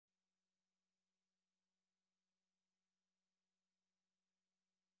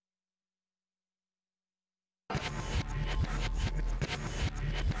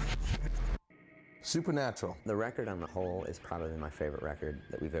Supernatural. The record on the whole is probably my favorite record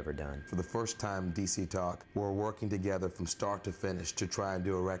that we've ever done. For the first time, DC Talk, we're working together from start to finish to try and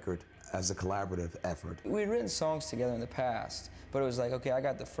do a record as a collaborative effort. We'd written songs together in the past, but it was like, okay, I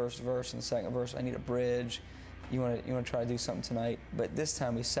got the first verse and the second verse, I need a bridge. You want to try to do something tonight? But this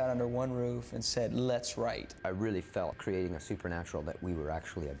time we sat under one roof and said, let's write. I really felt creating a Supernatural that we were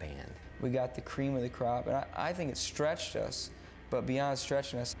actually a band. We got the cream of the crop, and I think it stretched us. But beyond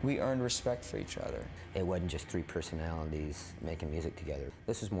stretching us, we earned respect for each other. It wasn't just three personalities making music together.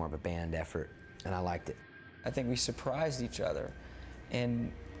 This was more of a band effort, and I liked it. I think we surprised each other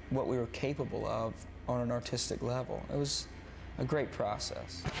in what we were capable of on an artistic level. It was a great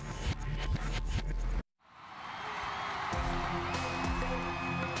process.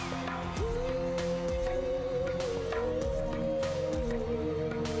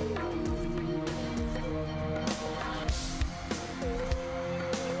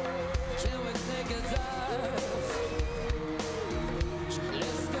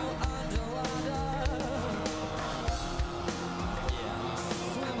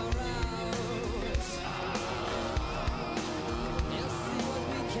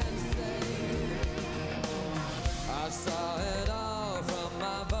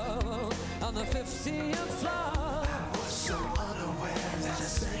 On the 50th floor, I was so unaware that I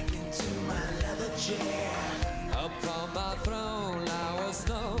sank into my leather chair. Upon my throne I was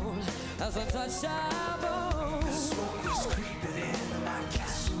known as untouchable. The smoke was creeping in, my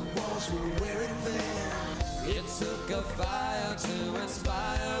castle walls were wearing thin. It took a fire to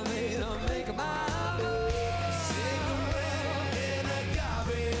inspire me to make my move. Cigarette in a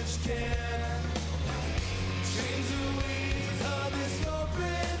garbage can, change the ways of this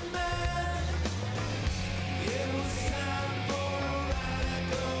corporate man. It was time for a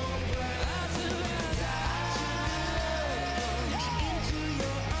radical plan. I took a dive into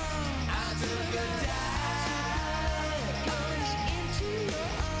your arms. I took a dive into your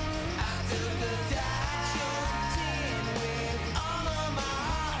arms. I took a dive, jumped in with all of my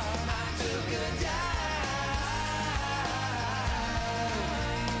heart. I took a dive.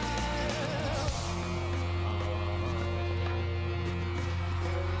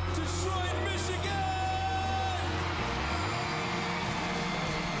 Detroit, Michigan.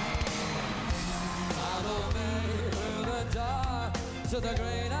 Follow me through the dark to the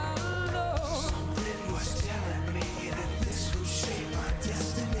great unknown. Something was telling me that this would shape my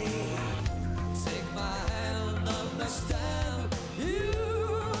destiny. Take my hand, understand you.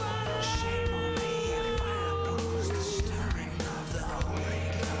 Shame on me if I oppose the stirring of the Holy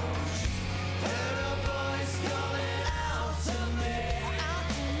Ghost. And a voice calling out to me.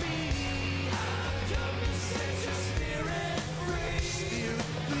 I've come to set your spirit free. Spirit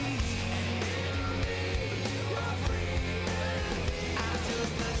free. In me you are free. I took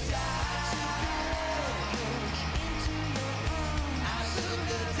the dive into your arms. I took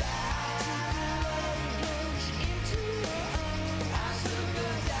the dive into your arms. I took the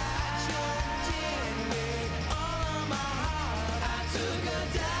dive, jumped in with all of my heart. I took a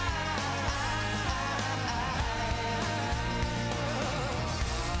dive.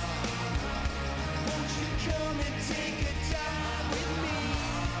 Won't you come and take a dive with me?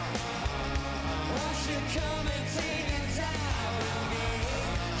 Won't you come and take a dive with me?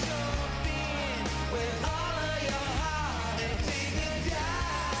 Jump in with all of your heart and take a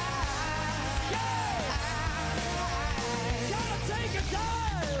dive. Gotta take a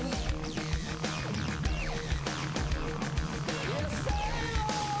dive. Yes, sir.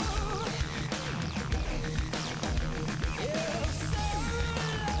 Yes, sir.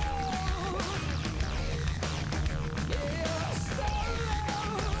 Yes, sir.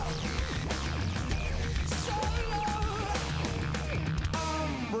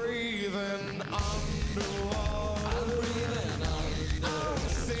 I'm breathing underwater. I'm breathing under. I'm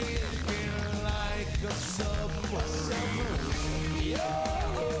sinking like a submarine. Your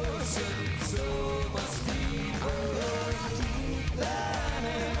ocean's so much deeper than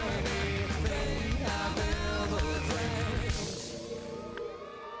anything I've ever dreamt.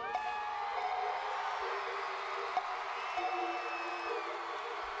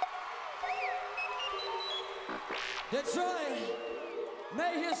 Detroit,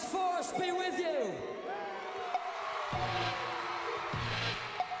 may his force be with you.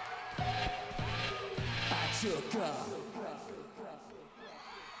 I took a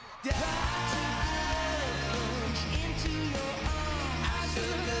dive into your arms. I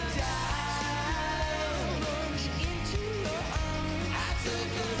took a dive into your arms. I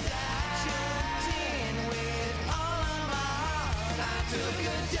took a dive, jumped in with all of my heart. I took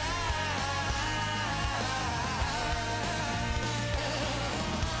a dive.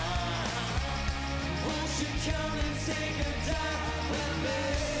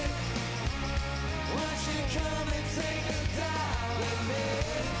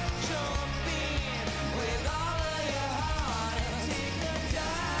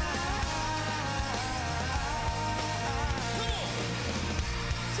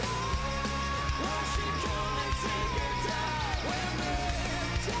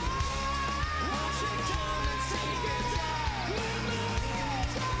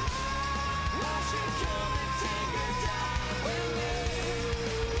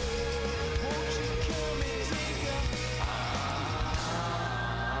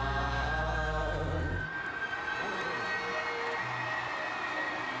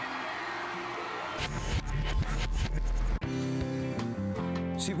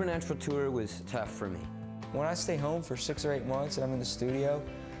 Supernatural tour was tough for me. When I stay home for 6 or 8 months and I'm in the studio,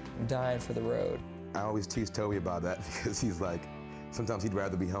 I'm dying for the road. I always tease Toby about that because he's like, sometimes he'd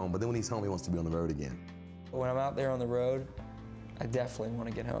rather be home, but then when he's home, he wants to be on the road again. When I'm out there on the road, I definitely want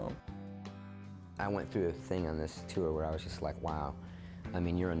to get home. I went through a thing on this tour where I was just like, wow, I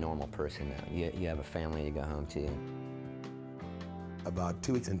mean, you're a normal person now. You have a family to go home to. About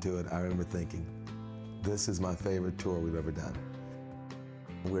 2 weeks into it, I remember thinking, this is my favorite tour we've ever done.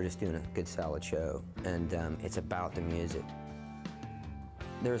 We're just doing a good, solid show, and it's about the music.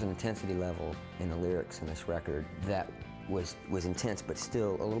 There's an intensity level in the lyrics in this record that was intense, but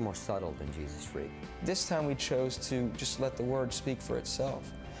still a little more subtle than Jesus Freak. This time we chose to just let the word speak for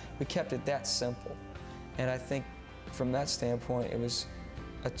itself. We kept it that simple. And I think from that standpoint, it was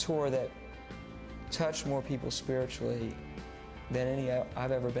a tour that touched more people spiritually than any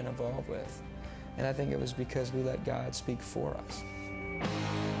I've ever been involved with. And I think it was because we let God speak for us.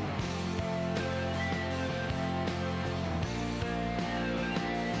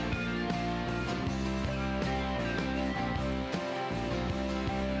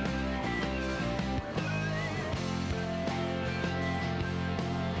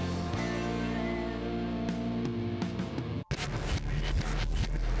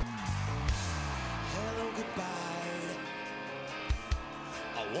 Hello, goodbye.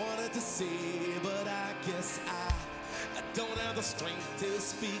 I wanted to say, but I guess I don't have the strength to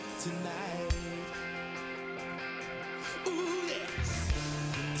speak tonight. Ooh, yes,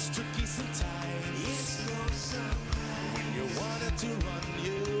 it's tricky sometimes. It's no surprise. When you wanted to run,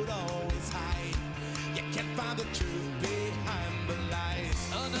 you'd always hide. You can't find the truth behind the lies.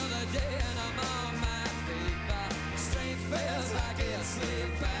 Another day and I'm on my feet, but strength feels like it's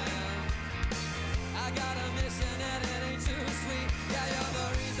sleeping. I got a mission and it ain't too sweet. Yeah, you're the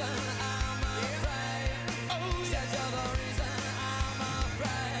reason I'm afraid. Oh, yeah, you're the reason I'm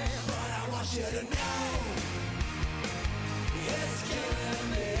afraid. But I want you to know it's killing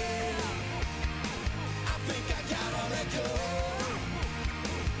me. I think I gotta let go,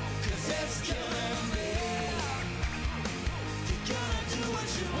 'cause it's killing me. You gotta do what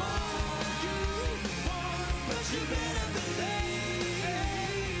you want, but you better believe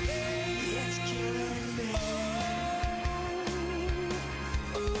it's killing me.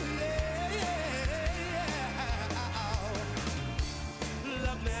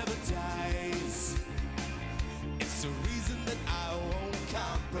 Love never dies. It's the reason that I won't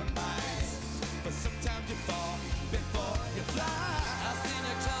compromise. But sometimes you fall before you fly. I've seen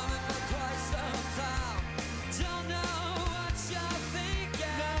it coming for quite some time. Don't know what you're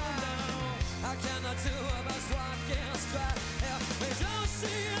thinking. No. How can the two of us walk in stride if we don't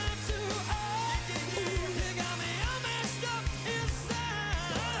see eye to eye? You got me all messed up inside.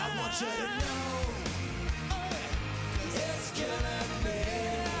 But I want you to know, 'cause it's killing me.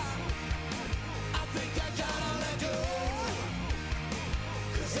 I think I gotta let go,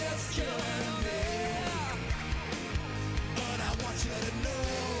 'cause it's killing me. But I want you to know,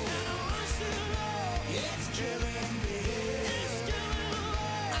 and I want you to know, it's killing me. It's killing me.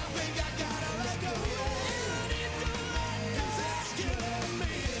 I think I gotta let go, and I need to let go, 'cause it's killing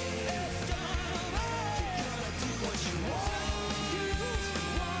me. It's killing me. You gotta do what you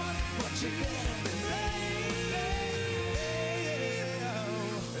want, but you better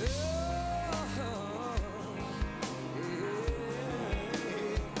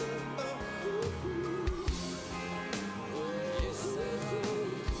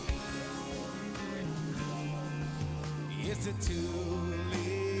Is it too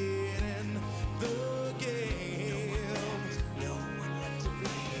late in the game? No one left to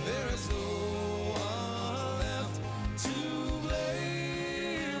blame. There is no one left to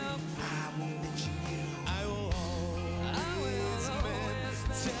blame. I won't mention you. I will always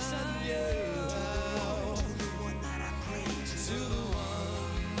mention you. To the one that I pray to. To the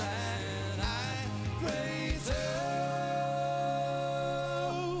one that I pray to.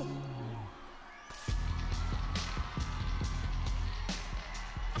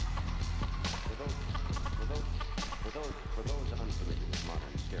 For those unfamiliar with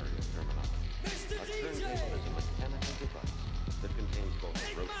modern stereo terminology, a turntable is a mechanical device that contains both a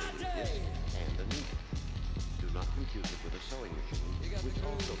rotating disc and a needle. Do not confuse it with a sewing machine, which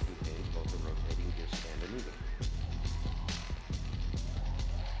also contains both a rotating disc and a needle.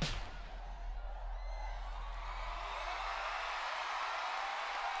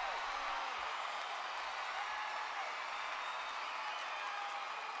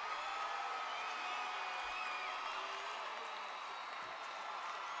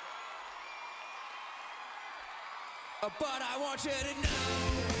 But I want you to know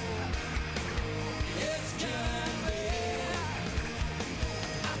it's killing me.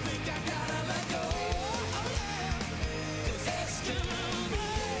 I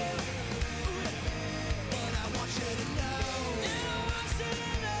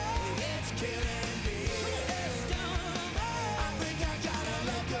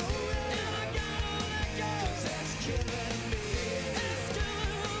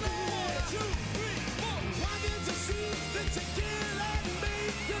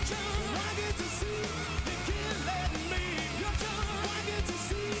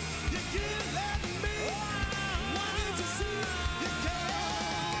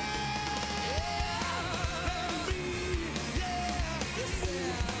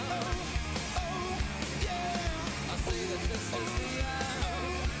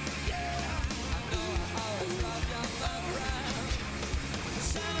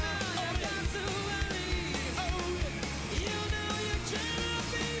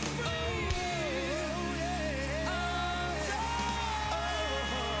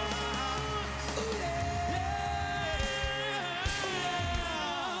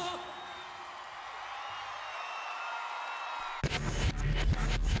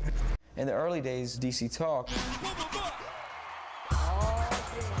In the early days, DC Talk, We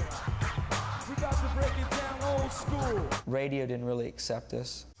about to break it down old school. radio didn't really accept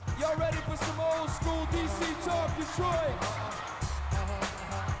us. Y'all ready for some old school DC Talk Detroit?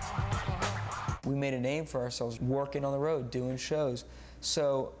 We made a name for ourselves working on the road, doing shows.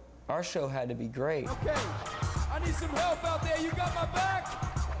 So our show had to be great. Okay, I need some help out there. You got my back?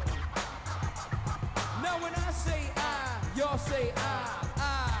 Now when I say I, y'all say I.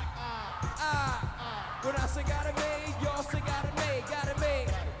 When I say gotta make, y'all say gotta make, gotta make,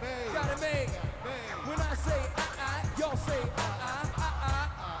 gotta make. When I say y'all say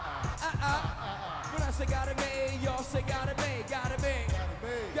When I say gotta make, y'all say gotta make, gotta make,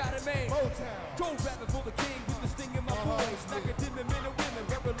 gotta make. Go rapping for the king with the sting in my voice. Like a demon men and women,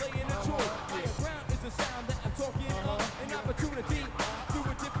 we're relaying a choice. Ground is the sound that I'm talking of. An opportunity through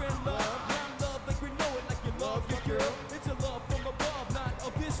a different love. Round love like we know it, like you love your girl. It's a love from above, not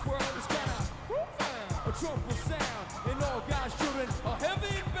of this world. It's kinda a trumpet sound, and all God's children are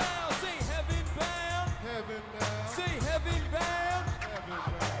heaven bound. Say heaven bound. Heaven bound. Say heaven bound. Heaven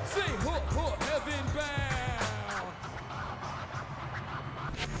bound. Say hook, hook, heaven bound.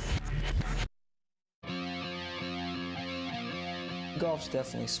 Golf's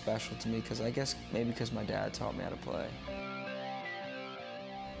definitely special to me because I guess maybe because my dad taught me how to play.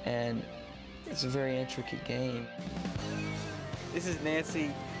 And it's a very intricate game. This is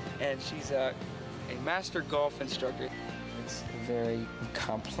Nancy, and she's a master golf instructor. It's a very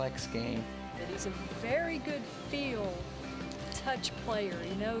complex game. He's a very good feel touch player.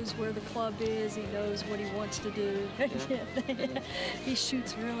 He knows where the club is. He knows what he wants to do. He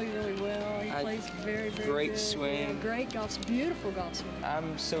shoots really, really well. He plays very, very great good. swing. Yeah, great golf, beautiful golf swing.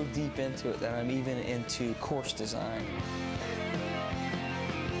 I'm so deep into it that I'm even into course design.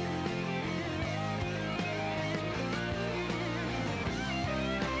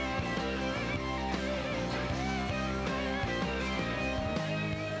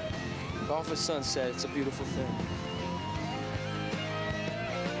 Golf at sunset, it's a beautiful thing.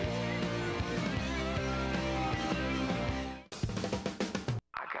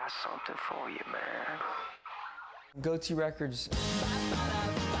 I got something for you, man. Goatee Records.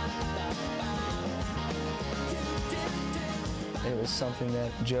 It was something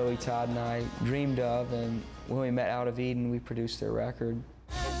that Joey, Todd, and I dreamed of, and when we met Out of Eden, we produced their record.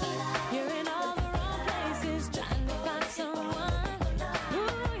 You're in all the wrong places, trying to find someone. Ooh,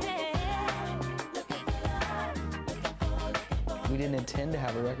 yeah. We didn't intend to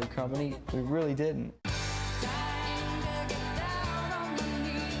have a record company. We really didn't.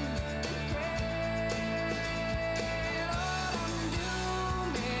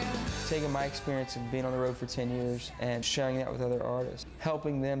 Taking my experience of being on the road for 10 years and sharing that with other artists,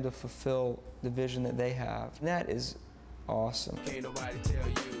 helping them to fulfill the vision that they have. And that is awesome. Can't nobody tell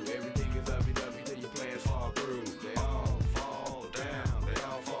you everything is lovey-dovey till your plans fall through. They all fall down, they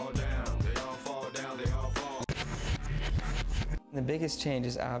all fall down, they all fall down, they all fall. The biggest change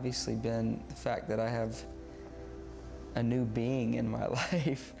has obviously been the fact that I have a new being in my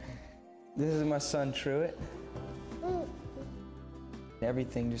life. This is my son, Truett.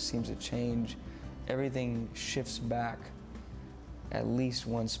 Everything just seems to change. Everything shifts back at least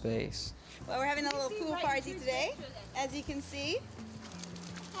one space. Well, we're having a little pool party today, as you can see.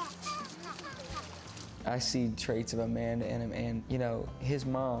 I see traits of Amanda in him, and you know, his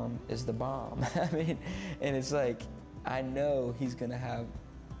mom is the bomb. I mean, and it's like, I know he's gonna have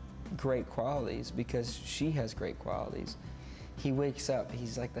great qualities because she has great qualities. He wakes up,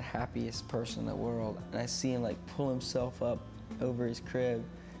 he's like the happiest person in the world, and I see him like pull himself up over his crib,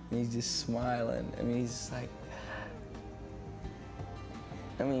 and he's just smiling. I mean, he's just like,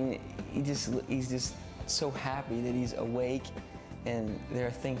 I mean, he's just so happy that he's awake and there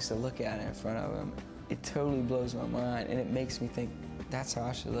are things to look at in front of him. It totally blows my mind, and it makes me think that's how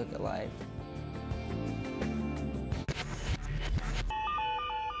I should look at life.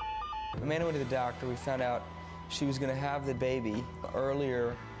 Amanda went to the doctor. We found out she was gonna have the baby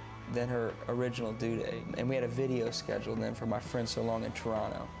earlier than her original due date. And we had a video scheduled then for My Friend So Long in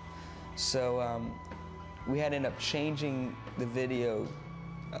Toronto. So we had to end up changing the video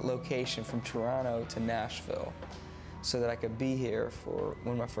location from Toronto to Nashville so that I could be here for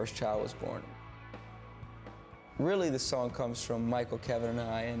when my first child was born. Really, the song comes from Michael, Kevin, and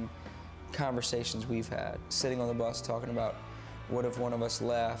I, and conversations we've had, sitting on the bus talking about what if one of us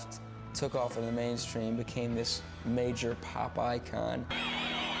left, took off in the mainstream, became this major pop icon.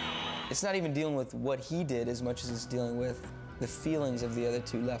 It's not even dealing with what he did as much as it's dealing with the feelings of the other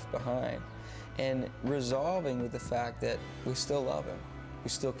two left behind and resolving with the fact that we still love him, we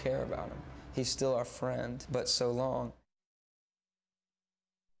still care about him. He's still our friend, but so long.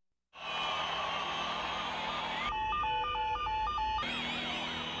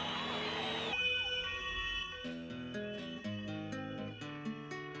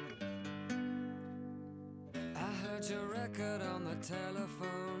 heard your record on the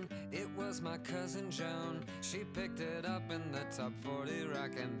telephone. It was my cousin Joan. She picked it up in the top 40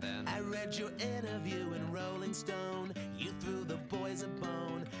 rack, and then I read your interview in Rolling Stone. You threw the boys a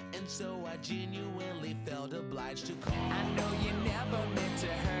bone, and so I genuinely felt obliged to call. I know you never meant to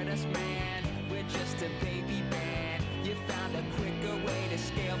hurt us, man. We're just a baby band. You found a quicker way to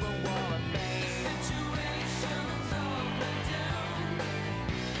scale the wall of fame. Situations up and down.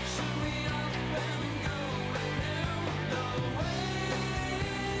 Should we up and go and down? No way.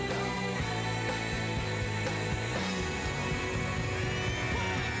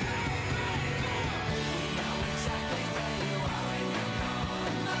 We know exactly where you are when you're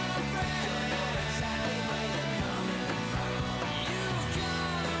gone, my friend. We know exactly where you're coming from. You've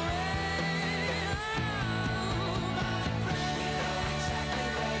gone away, my friend. We know exactly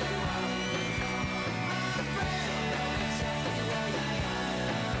where you are when you're gone, my friend. We know exactly where you're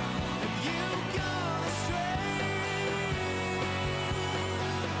coming from. You've gone astray.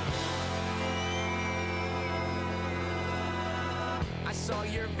 I saw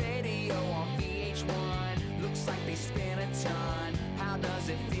your video on VH1. Looks like they spin a ton. How does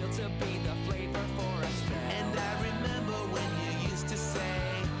it feel to be the flavor for a spell? And I remember when you used to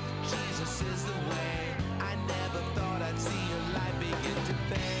say, Jesus is the way. I never thought I'd see your life begin to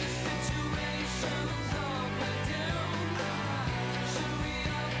fade. Situations up and down. Should we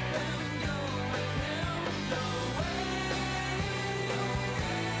up and go and down? No way.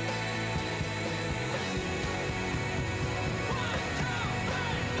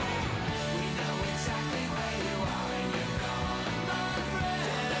 We know exactly where you are when you're gone, my friend.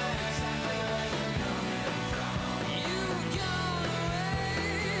 We know exactly where you're coming from. You've gone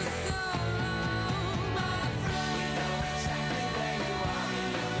away so long, my friend. We know exactly where you are when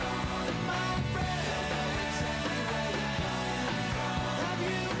you're gone, my friend. We know exactly where you're coming from. Have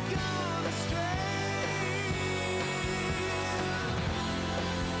you gone astray?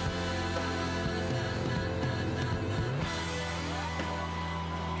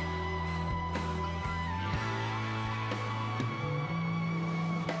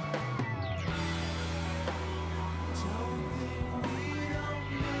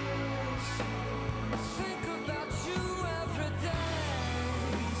 Think about you every day.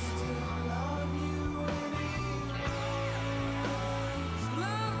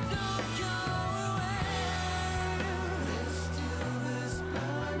 Love don't go away. There's still this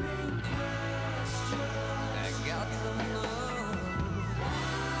burning question I got to know.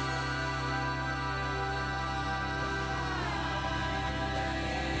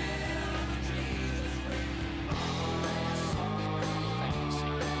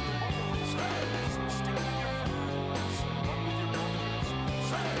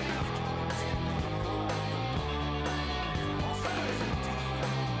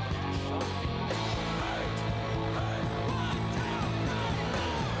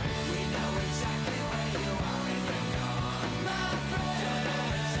 We know exactly where you are when you're gone, my friend. We know exactly where you're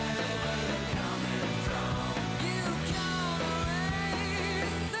coming from. You've gone away so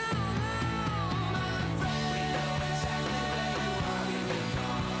long, my friend. We know exactly where you are when you're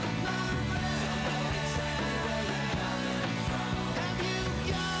gone, my friend. We know exactly where you're coming from. Have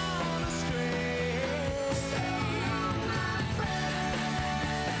you gone astray? So long, my friend.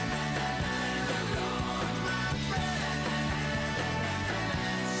 You're gone, my friend.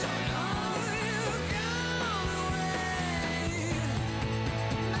 So long, You've gone away.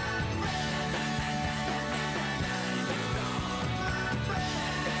 my friend. You're gone, my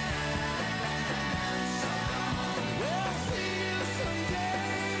friend. So long. We'll see you someday.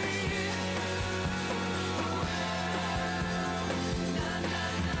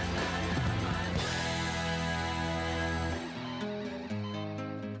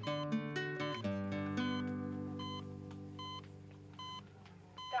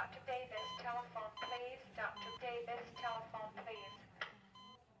 Dr. Davis, telephone, please. Dr. Davis, telephone, please.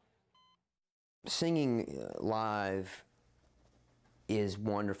 Singing live is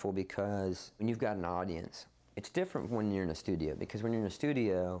wonderful because when you've got an audience, it's different when you're in a studio, because when you're in a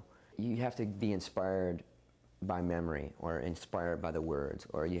studio, you have to be inspired by memory or inspired by the words,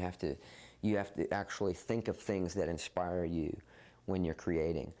 or you have to actually think of things that inspire you when you're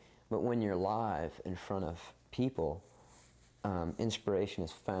creating. But when you're live in front of people, inspiration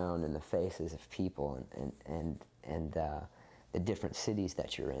is found in the faces of people and the different cities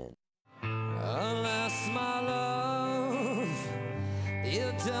that you're in. Alas, my love,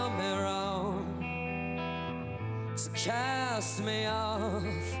 you done me wrong. So cast me off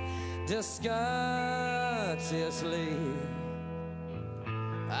discourteously.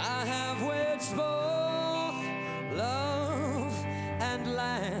 I have waged both love and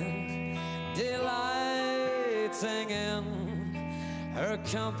land, delighting her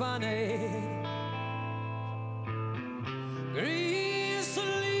company. Green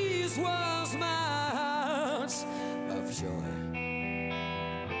sleeves was my heart of joy.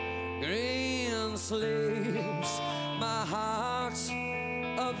 Green sleeves, my heart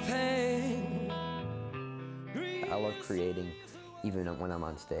of pain. I love creating, even when I'm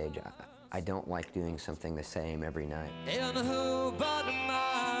on stage. I don't like doing something the same every night. And who but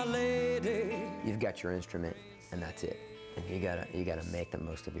my lady? You've got your instrument, and that's it. And you gotta make the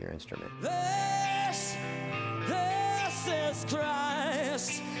most of your instrument. This is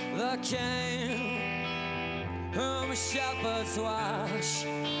Christ the King, whom shepherds watch.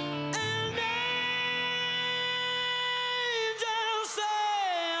 And angels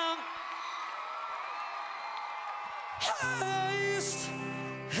sing. Haste,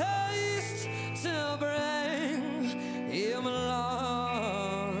 haste to bring him,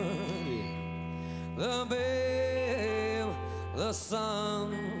 Lord, the babe, the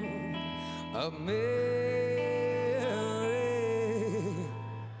Son of Mary,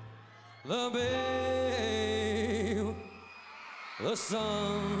 the babe, the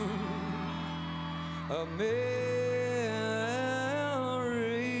Son of Mary.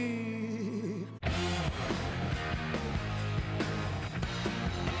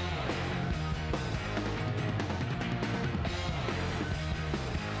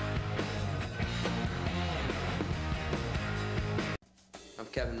 I'm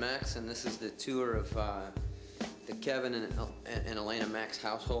Kevin Max, and this is the tour of the Kevin and Elena Max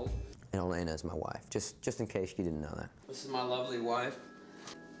household. And Elena is my wife, just in case you didn't know that. This is my lovely wife,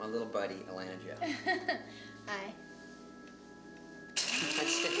 my little buddy, Elena Jo. Hi.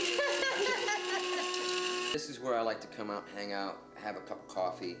 This is where I like to come out, hang out, have a cup of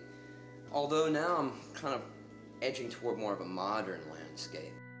coffee. Although now I'm kind of edging toward more of a modern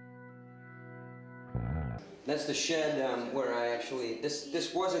landscape. That's the shed where I actually,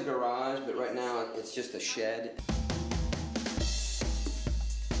 this was a garage, but right now it's just a shed.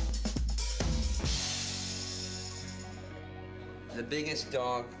 The biggest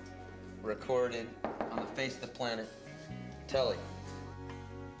dog recorded on the face of the planet, Telly.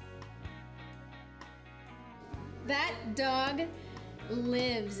 That dog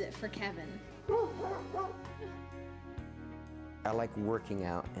lives for Kevin. I like working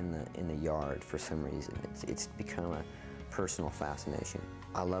out in the yard for some reason. It's become a personal fascination.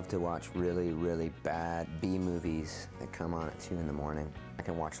 I love to watch really, really bad B movies that come on at 2 in the morning. I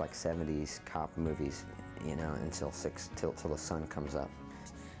can watch like 70s cop movies, you know, until the sun comes up.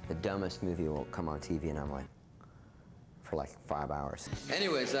 The dumbest movie will come on TV and I'm like, for like 5 hours.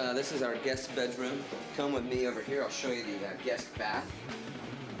 Anyways, this is our guest bedroom. Come with me over here, I'll show you the guest bath.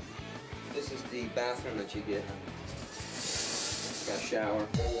 This is the bathroom that you get. Got a shower.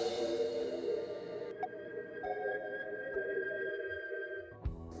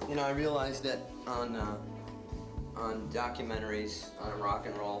 You know, I realized that on documentaries, on rock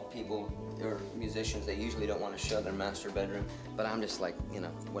and roll people or musicians, they usually don't want to show their master bedroom, but I'm just like, you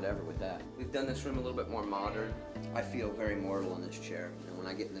know, whatever with that. We've done this room a little bit more modern. I feel very mortal in this chair. You know, when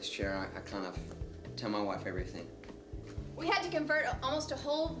I get in this chair, I kind of tell my wife everything. We had to convert almost a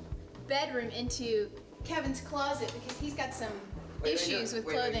whole bedroom into Kevin's closet because he's got some issues with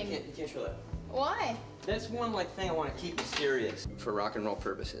clothing. You can't show that. Why? That's one thing I want to keep mysterious for rock and roll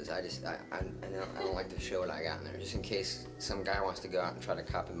purposes. I don't like to show what I got in there, just in case some guy wants to go out and try to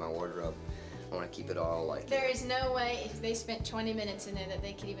copy my wardrobe. I want to keep it all like. There is no way if they spent 20 minutes in there that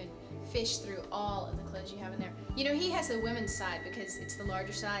they could even fish through all of the clothes you have in there. You know, he has the women's side because it's the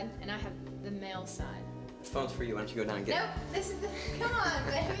larger side, and I have the male side. The phone's for you. Why don't you go down and get it? Nope, this is the. Come on,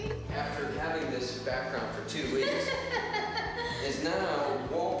 baby. After having this background for 2 weeks, is now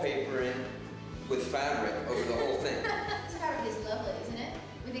wallpapering with fabric over the whole thing. This fabric is lovely, isn't it?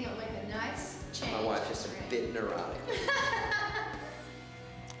 We think it would make a nice change. My wife's just a bit neurotic.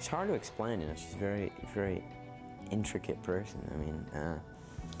 It's hard to explain, you know. She's a very, very intricate person. I mean,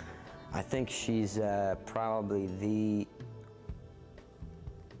 I think she's probably the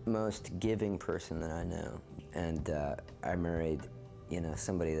most giving person that I know. And I married, you know,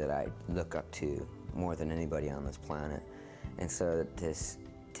 somebody that I look up to more than anybody on this planet. And so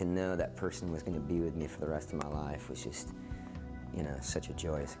to know that person was going to be with me for the rest of my life was just, you know, such a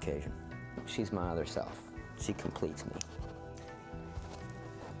joyous occasion. She's my other self. She completes me.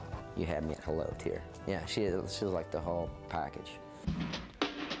 You had me at hello tier. Yeah, she was like the whole package.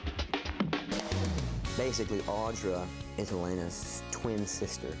 Basically, Audra is Elena's twin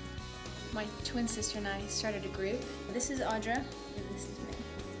sister. My twin sister and I started a group. This is Audra, and this is me.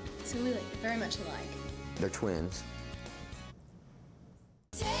 So we look very much alike. They're twins.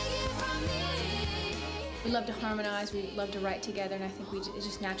 Take it from me, We love to harmonize, we love to write together, and I think it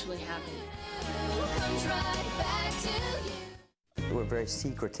just naturally happened. We're very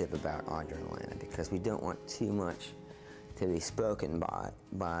secretive about Audra and Elena because we don't want too much to be spoken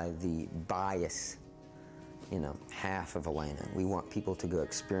by the bias, you know, half of Elena. We want people to go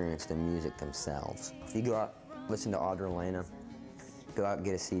experience the music themselves. If you go out, listen to Audra and Elena, go out and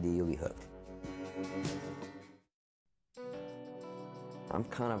get a CD, you'll be hooked. I'm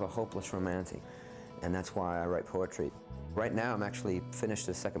kind of a hopeless romantic, and that's why I write poetry. Right now, I'm actually finished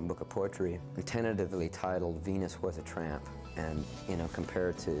the second book of poetry, tentatively titled Venus Was a Tramp. And, you know,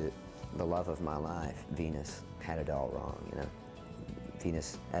 compared to the love of my life, Venus had it all wrong, you know.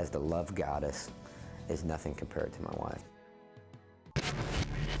 Venus, as the love goddess, is nothing compared to my wife.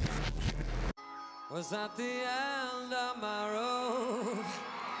 Was at the end of my road.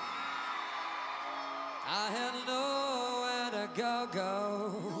 I had nowhere to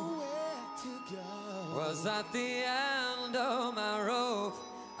go. Was at the end of my rope.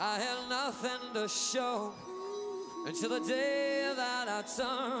 I had nothing to show. Until the day that I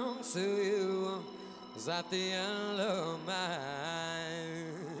turned to you. Was at the end of my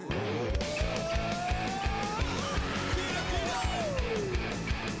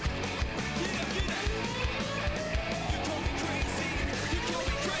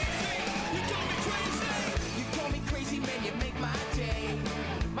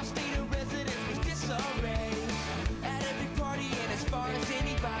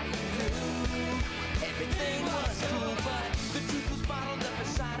Everything was cool, but the truth was bottled up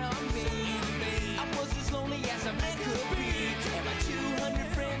inside of me. I was as lonely as a man could be, and my 200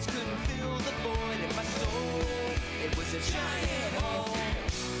 friends couldn't fill the void in my soul. It was a giant hole.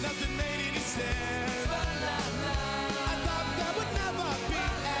 Nothing made any sense. I thought that would never be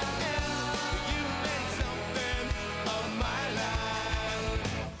an end. You made something of my life.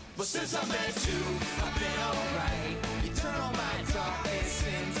 But since I met you, I've been alright. You turn on my darkness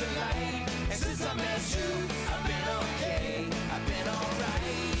into light. And since I met you, I've been okay, I've been alright.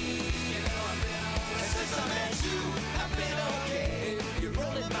 And since I met you, I've been okay. You're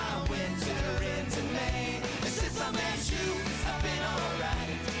rolling my winter into May. And since I met you, I've been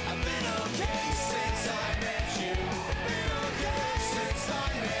alright, I've been okay. Since I met you, I've been okay. Since I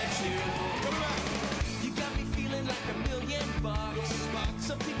met you, come on. You got me feeling like $1,000,000.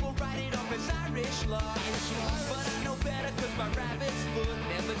 Some people write it off as Irish luck, but I know better 'cause my rabbit's foot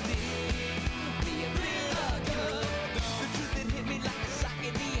never did. The truth that hit me like a sock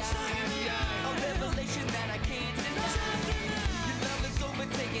in the eye. A revelation that I can't deny. Your love is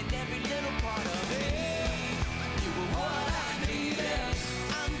overtaking every little part of me. You were what I needed.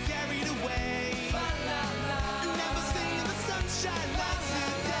 I'm carried away. You never seen the sunshine like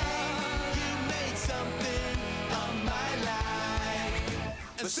today. You made something of my life.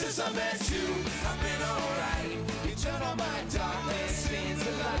 But since I met you, I've been alright. You turned on my darkness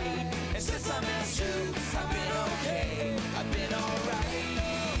into light. And since I met you, I've been okay, I've been alright.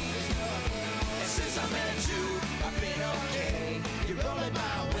 And since I met you, I've been okay. You're rolling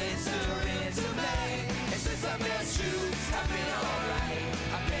my winter into May. And since I met you, I've been alright,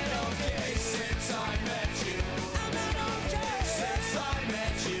 I've been okay. Since I met you, I've been okay. Since I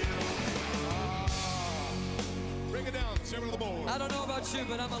met you. Bring it down, chairman of the board. I don't know about you,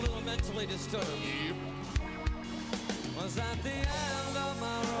 but I'm a little mentally disturbed. Was at the end of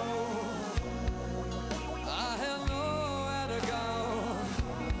my road. I had nowhere to go.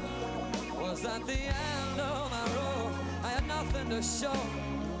 Was at the end of my road. I had nothing to show.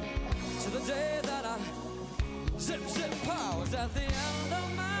 To the day that I zip, zip, pow. Was at the end of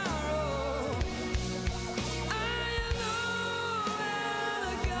my road. I had nowhere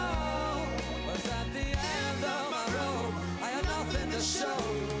to go. Was at the end of my road. I had nothing to show.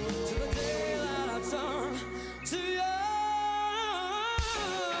 To the day that I turned to you.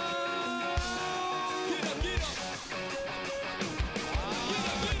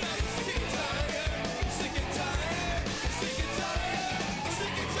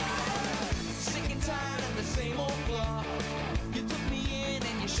 Same old bluff. You took me in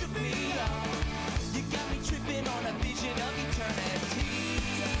and you shook me up. You got me tripping on a vision of eternity.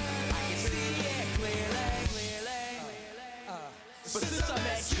 I can see it clearly, clearly. But since I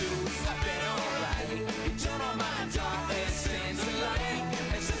met you, I've been alright. You turn on my darkness into light.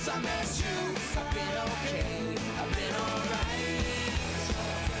 And since I met you, I've been okay, I've been alright.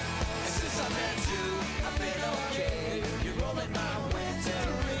 And since I met you, I've been okay. You're rolling my winter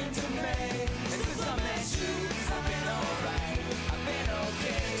into May. And since I met you, I've been alright, I've been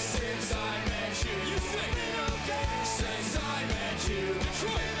okay. Since I met you, you sing it okay. Since I met you,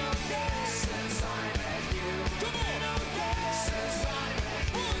 Detroit, okay. Since I met you, come on, okay. Since I met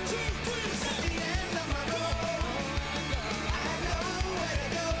you, 1, 2, 3, at the end of my road.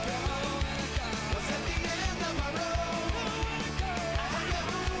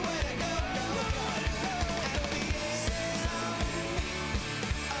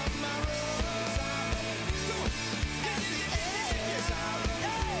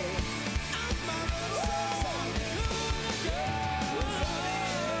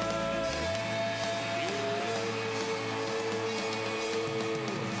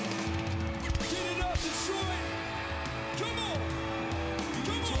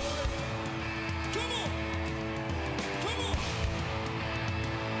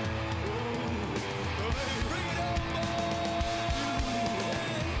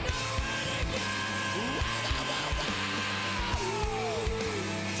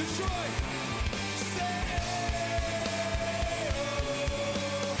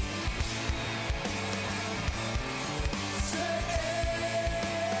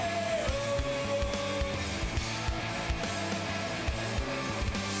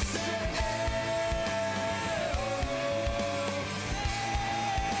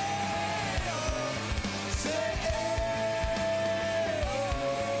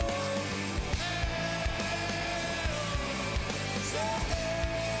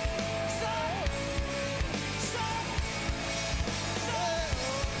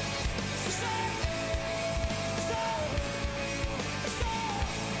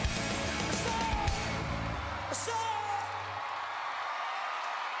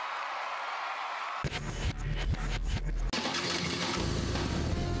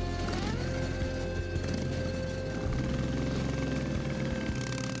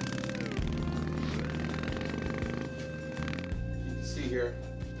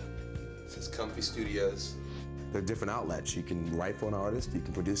 studios. There are different outlets. You can write for an artist, you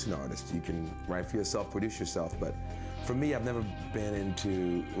can produce an artist, you can write for yourself, produce yourself. But for me, I've never been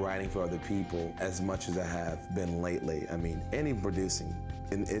into writing for other people as much as I have been lately. I mean, any producing,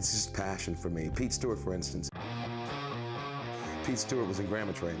 and it's just passion for me. Pete Stewart, for instance. Pete Stewart was in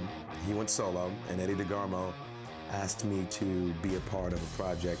Grammar Train. He went solo, and Eddie DeGarmo asked me to be a part of a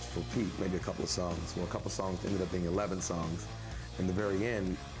project for Pete, maybe a couple of songs. Well, a couple of songs ended up being 11 songs. In the very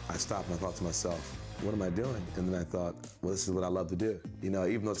end, I stopped and I thought to myself, what am I doing? And then I thought, well, this is what I love to do. You know,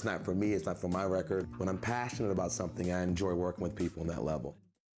 even though it's not for me, it's not for my record, when I'm passionate about something, I enjoy working with people on that level.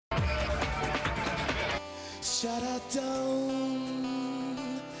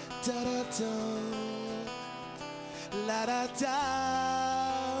 Sha-da-dum, da-da-dum,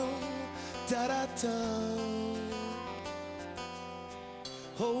 la-da-dum, da-da-dum.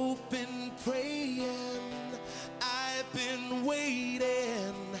 Hoping, praying, I've been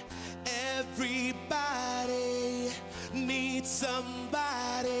waiting. Everybody needs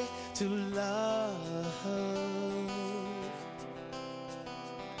somebody to love.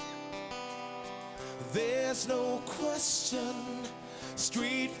 There's no question,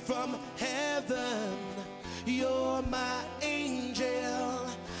 straight from heaven, you're my angel.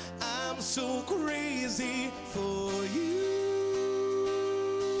 I'm so crazy for you.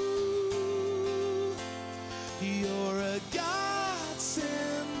 You're a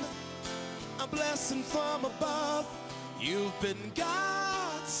godsend, a blessing from above. You've been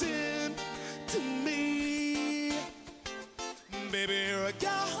godsend to me. Baby, you're a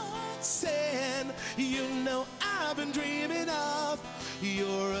godsend. You know I've been dreaming of.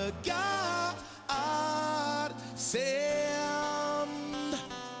 You're a godsend.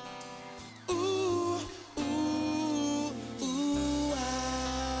 Ooh, ooh, ooh,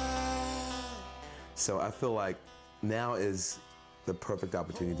 So I feel like now is the perfect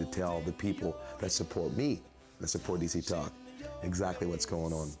opportunity to tell the people that support me, that support DC Talk, exactly what's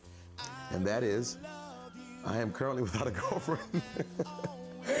going on. And that is, I am currently without a girlfriend,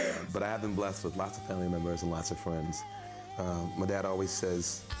 but I have been blessed with lots of family members and lots of friends. My dad always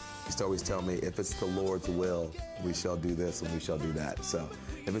says, used to always tell me, if it's the Lord's will, we shall do this and we shall do that. So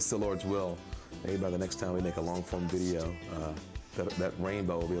if it's the Lord's will, maybe by the next time we make a long form video, that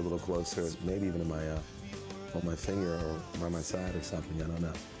rainbow will be a little closer, maybe even in my, on my finger or by my side or something, I don't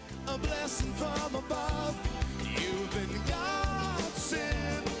know. A blessing from above. You've been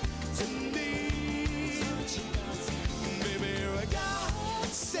godsend to me. Baby, you're a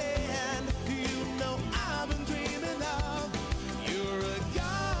godsend. You know I've been dreaming of. You're a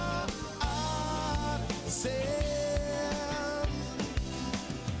godsend.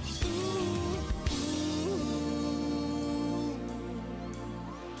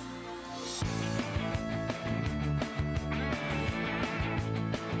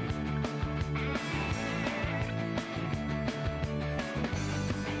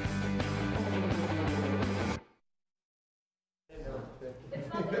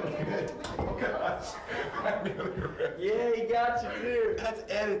 Yeah, he got you, dude. That's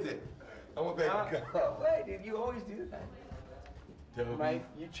edited. I want that to go. Wait, dude, you always do that. Mike,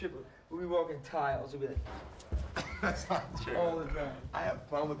 you trip. We'll be walking tiles. We'll be like, That's not true. all the time. I have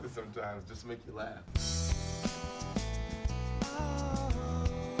fun with it sometimes, just to make you laugh.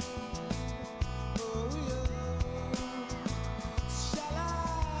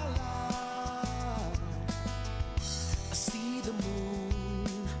 I see the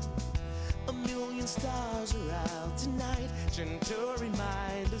moon, a million stars are out tonight, gentle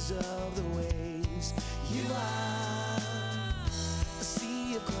reminders of the ways you are. A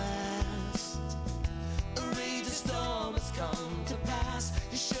sea of glass, a raging storm has come to pass.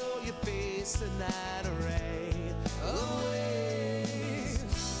 You show your face the night array of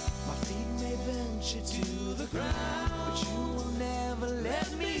waves. My feet may venture to the ground, but you will never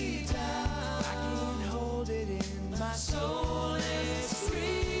let me down. I can't hold it in my soul, it's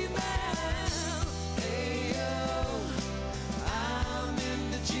screaming. Hey yo, I'm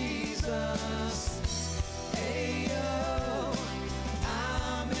into Jesus. Hey yo,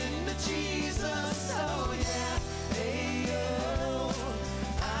 I'm into Jesus. Oh yeah. Hey yo,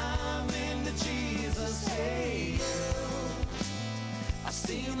 I'm into Jesus. Hey yo, I've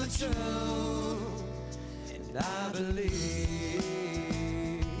seen the truth, and I believe.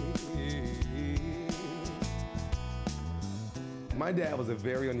 My dad was a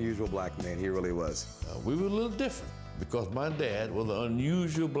very unusual black man, he really was. We were a little different because my dad was an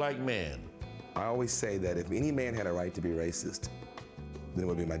unusual black man. I always say that if any man had a right to be racist, then it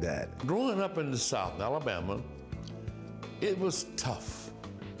would be my dad. Growing up in the South, in Alabama, it was tough.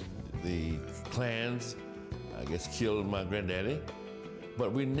 The Klans, I guess, killed my granddaddy.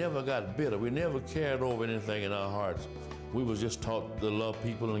 But we never got bitter. We never carried over anything in our hearts. We was just taught to love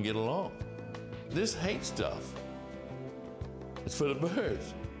people and get along. This hate stuff, it's for the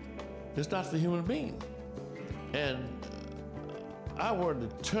birds. It's not for human beings. And I was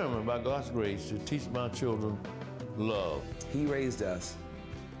determined by God's grace to teach my children love. He raised us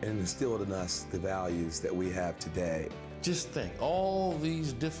and instilled in us the values that we have today. Just think, all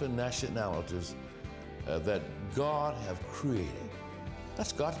these different nationalities that God have created.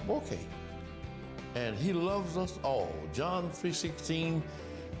 That's God's bouquet. And he loves us all. John 3:16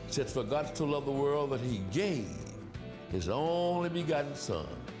 says, for God so loved the world that he gave his only begotten Son,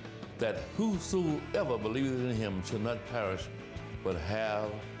 that whosoever believeth in him shall not perish, but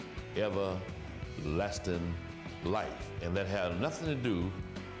have everlasting life. And that has nothing to do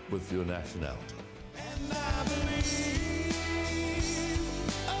with your nationality. And I believe,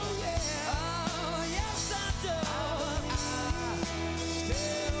 oh yeah, oh yes I do. I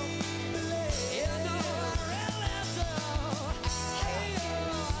still believe, you know I really do. Hey,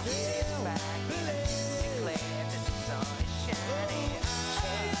 still believe, declare that the sun is shining.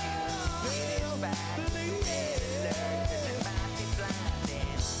 Hey, still believe, deserve that it might be blinding.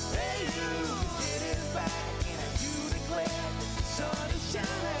 Hey, you, it is back, and you declare that the sun is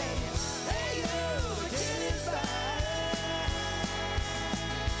shining. Hey, you, it is back.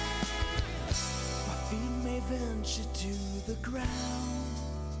 My feet may venture to the ground.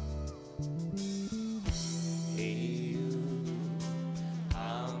 Hey, you,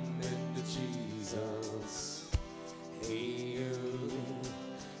 I'm into Jesus. Hey, you,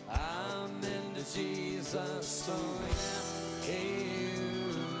 I'm into Jesus. Oh, yeah. Hey,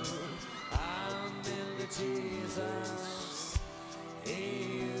 you, I'm into Jesus. Hey,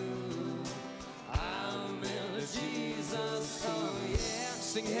 you, I'm into Jesus. Oh, yeah.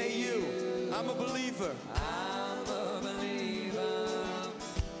 Sing, hey, you, I'm a believer. I'm a believer.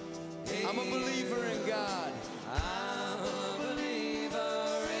 Hey, I'm a believer in God. I'm a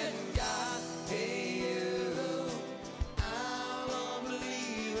believer in God. Hey, you, I'm a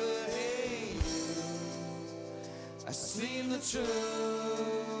believer. Hey, you, I seen the truth.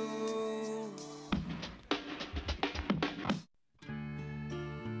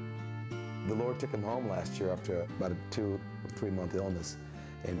 The Lord took him home last year after about a 2 or 3 month illness,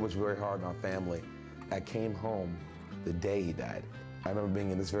 and it was very hard on our family. I came home the day he died. I remember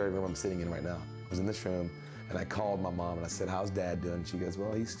being in this very room I'm sitting in right now. I was in this room, and I called my mom and I said, how's Dad doing? She goes,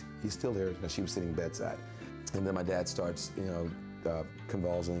 well, he's still here. And she was sitting bedside. And then my dad starts,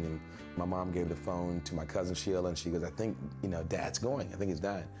 convulsing, and my mom gave the phone to my cousin Sheila, and she goes, I think, Dad's going. I think he's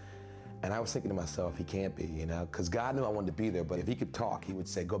dying. And I was thinking to myself, he can't be, because God knew I wanted to be there, but if he could talk, he would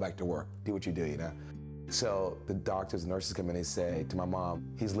say, go back to work, do what you do, So the doctors and nurses come in and they say to my mom,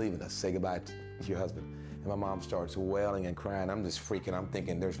 he's leaving us, say goodbye to your husband. And my mom starts wailing and crying. I'm just freaking, I'm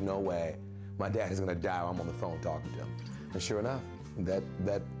thinking, there's no way my dad is gonna die while I'm on the phone talking to him. And sure enough, that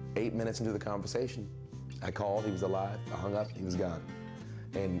 8 minutes into the conversation, I called, he was alive, I hung up, he was gone.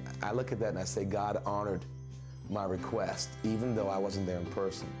 And I look at that and I say, God honored my request, even though I wasn't there in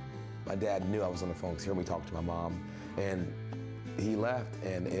person. My dad knew I was on the phone because he heard me talk to my mom, and he left,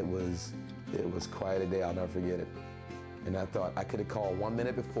 and it was quite a day. I'll never forget it. And I thought I could have called 1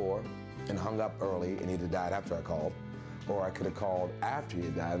 minute before and hung up early, and he'd have died after I called, or I could have called after he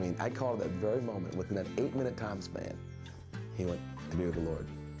had died. I mean, I called at that very moment. Within that 8 minute time span, he went to be with the Lord,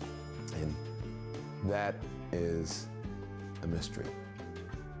 and that is a mystery.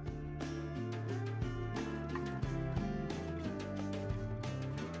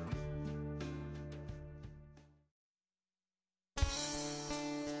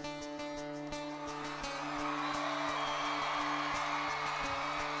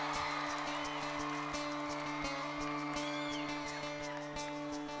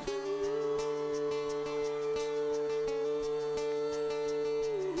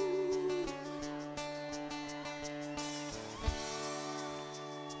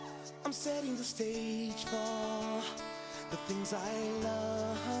 I'm setting the stage for the things I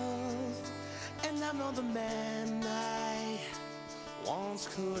love, and I'm not the man I once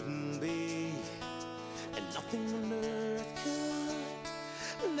couldn't be, and nothing on earth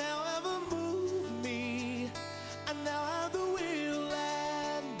could now ever move me. I now have the will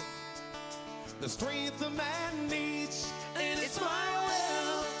and the strength a man needs, and it's my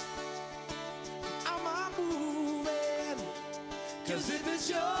will. I'm not moving, 'cause if it's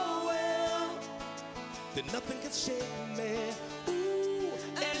your will, then nothing can shake me. Ooh,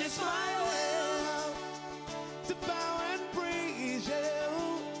 and it's my will to bow and praise you.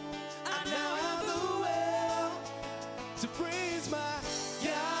 I now have the will to praise my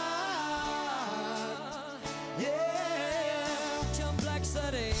God. Yeah. Jump like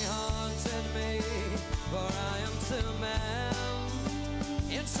a man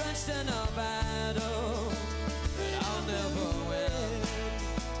entrenched in a battle that I'll never win.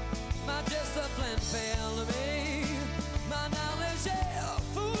 My discipline failed me, my knowledge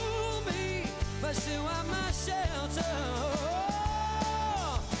fooled me, but you are my shelter,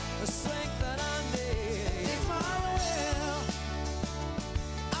 the strength that I need. It's my will,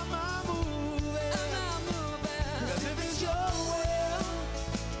 I'm not moving, I'm not moving. 'Cause if it's your will,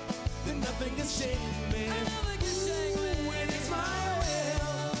 then nothing can shake me. Nothing can shake me. When it's my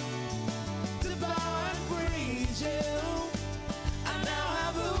will to bow and praise you, I now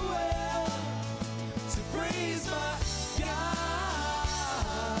have the will to praise my God.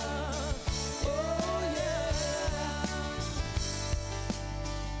 Oh yeah.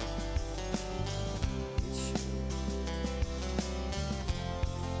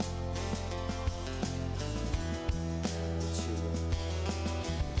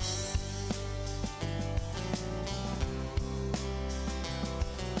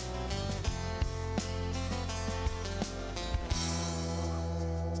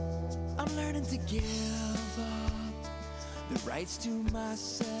 I'm learning to give up the rights to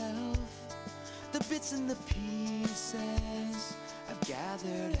myself, the bits and the pieces I've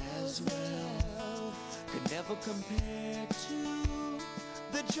gathered as well could never compare to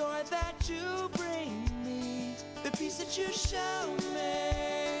the joy that you bring me. The peace that you show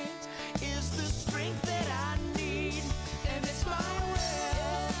me is the strength that I need, and it's my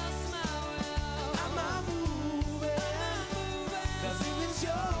will. I'm not moving, 'cause if it's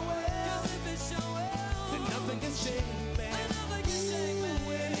your will, then nothing can shake me.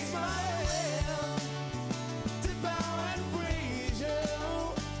 When it's my will to bow and praise you,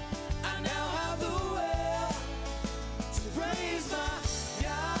 I now have the will to praise my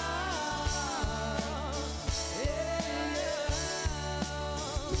God. Yeah.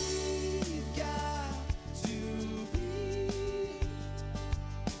 We've got to be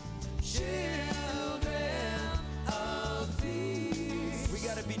children of peace. We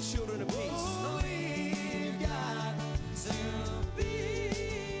gotta be children of peace. We've got to be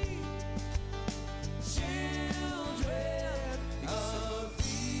children of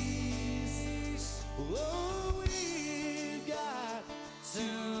peace. Oh, we've got to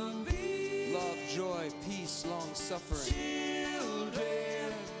be Love, joy, peace, long suffering,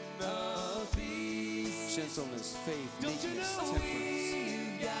 children of peace. gentleness, faith, Don't you meekness, know temperance.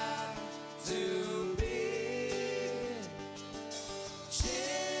 we've got to be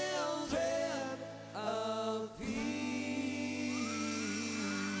children of peace.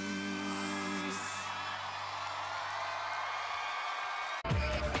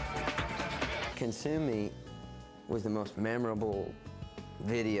 Consume Me was the most memorable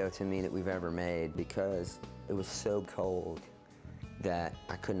video to me that we've ever made because it was so cold that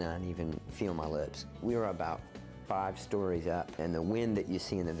I could not even feel my lips. We were about 5 stories up, and the wind that you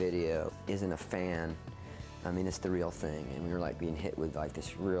see in the video isn't a fan. I mean, it's the real thing, and we were like being hit with like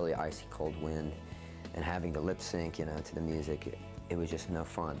this really icy cold wind and having to lip sync, you know, to the music. It was just no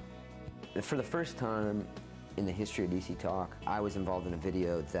fun. For the first time in the history of DC Talk, I was involved in a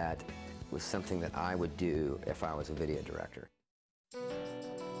video that was something that I would do if I was a video director.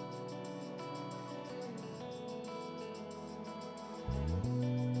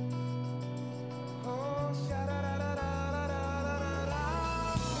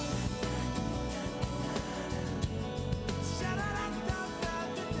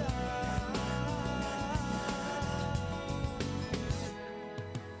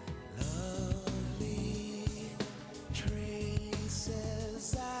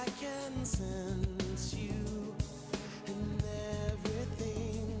 Traces I can sense you in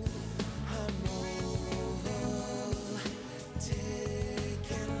everything. I'm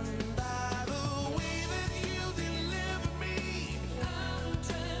overtaken by the way that you deliver me. I'm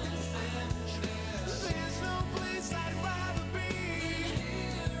transcendent. There's no place I'd rather be.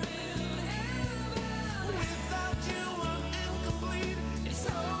 Without you, I'm incomplete. It's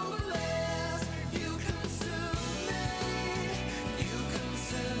hopeless. You consume me. You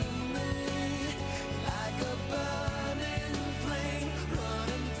consume me.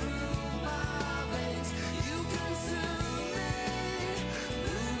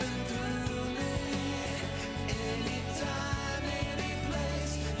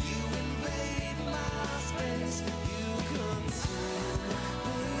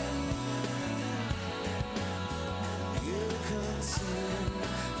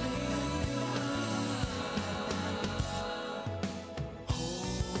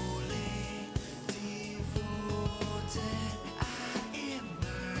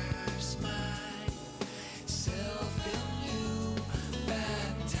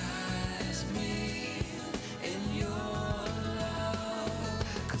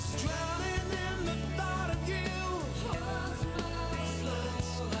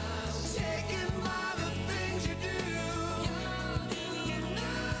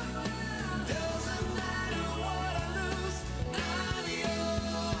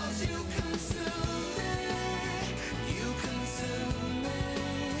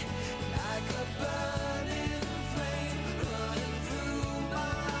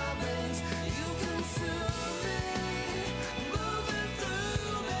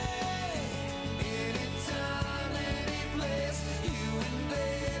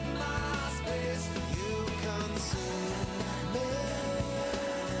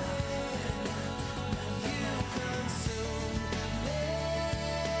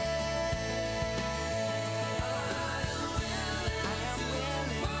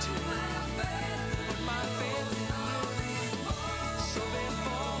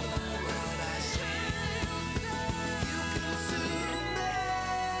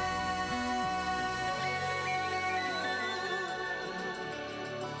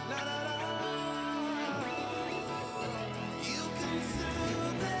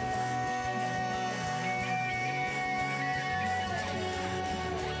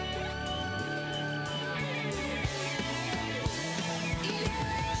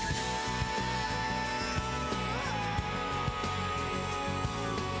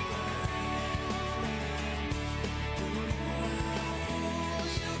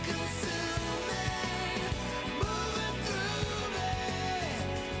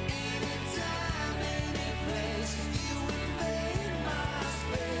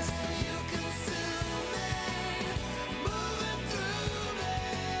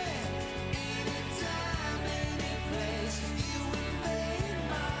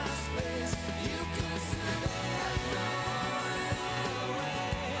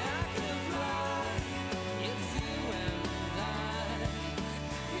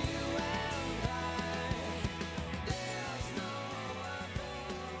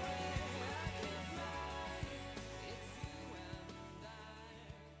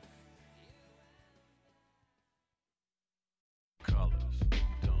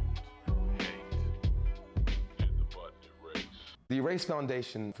 The Erase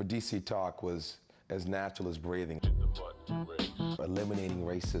Foundation for DC Talk was as natural as breathing. Eliminating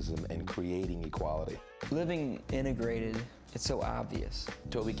racism and creating equality. Living integrated, it's so obvious.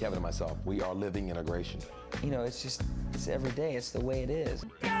 Toby, Kevin, and myself, we are living integration. You know, it's every day, it's the way it is.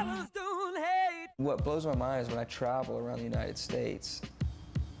 What blows my mind is when I travel around the United States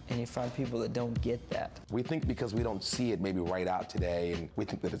and you find people that don't get that. We think because we don't see it maybe right out today, and we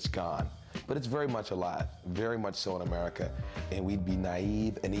think that it's gone. But it's very much alive, very much so in America, and we'd be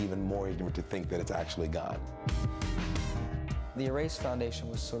naive and even more ignorant to think that it's actually gone. The Erase Foundation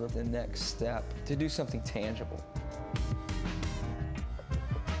was sort of the next step to do something tangible.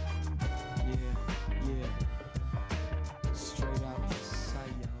 Yeah. Straight out the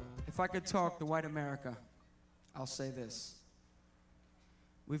side. If I could talk to white America, I'll say this.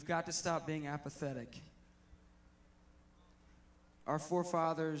 We've got to stop being apathetic. Our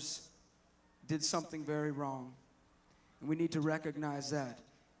forefathers did something very wrong, and we need to recognize that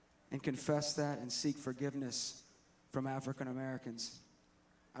and confess that and seek forgiveness from African Americans.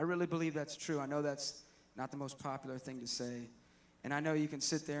 I really believe that's true. I know that's not the most popular thing to say, and I know you can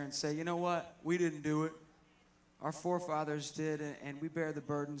sit there and say, you know what, we didn't do it. Our forefathers did, and we bear the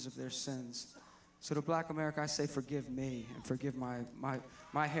burdens of their sins. So to Black America, I say forgive me and forgive my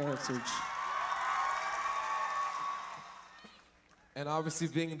heritage. And obviously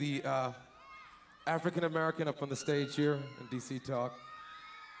being the African American up on the stage here in DC Talk,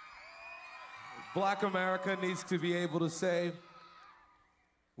 Black America needs to be able to say,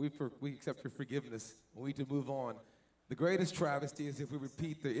 we accept your forgiveness. We need to move on. The greatest travesty is if we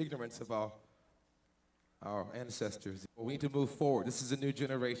repeat the ignorance of our ancestors. We need to move forward. This is a new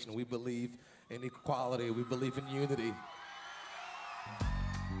generation. We believe in equality. We believe in unity.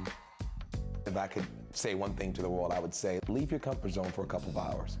 If I could say one thing to the world, I would say, leave your comfort zone for a couple of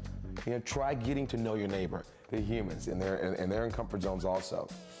hours. You know, try getting to know your neighbor. They're humans, and they're in comfort zones also.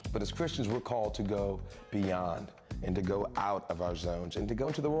 But as Christians, we're called to go beyond and to go out of our zones and to go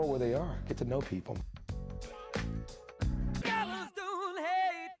into the world where they are, get to know people. Don't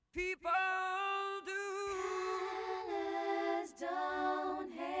hate, people do.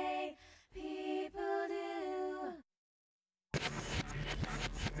 Don't hate, people do.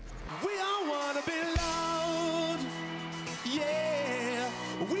 We all want to be loved, yeah.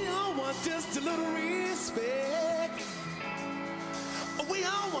 We all want just a little respect. We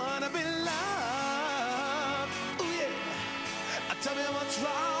all want to be loved, ooh, yeah. Tell me what's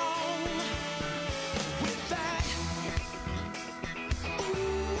wrong with that.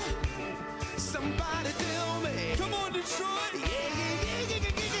 Ooh, somebody tell me. Come on, Detroit. Yeah.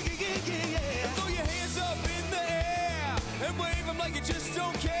 Throw your hands up in the air and wave them like you just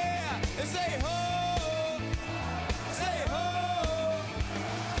don't care. And say ho, say ho.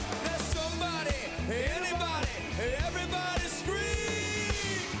 There's somebody, anybody, everybody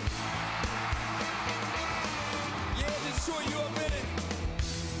scream. Yeah, Detroit, you up in it.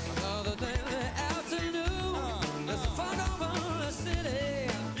 Another day in the afternoon, there's a fog over the city.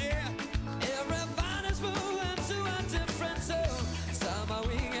 Yeah, everybody's moving to a different zone. Some are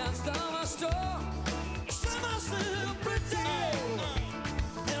weak and some are strong. Some are still pretty.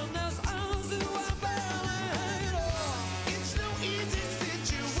 And there's others who are barely hanging on. It's no easy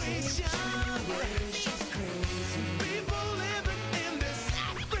situation. People living in this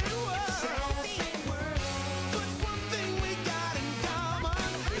separate world. But one thing we got in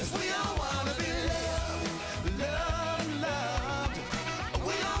common is we all want to be loved, loved.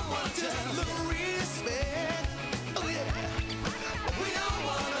 We all want just a little respect. Oh yeah. We all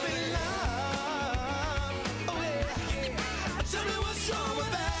want to be loved. Oh yeah. Tell me what's wrong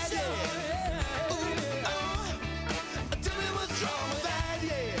with that, yeah. Ooh, tell me what's wrong with that,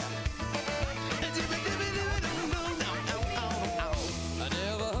 yeah. I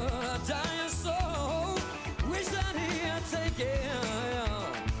never heard a dying soul wish that he had taken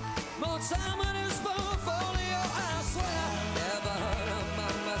more time on his portfolio. I swear, never heard of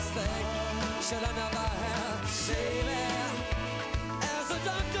my mistake. Should I never have seen it? As a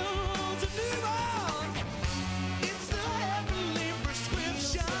doctor to move on, it's the heavenly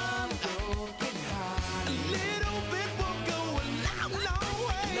prescription. A little bit will go a long, long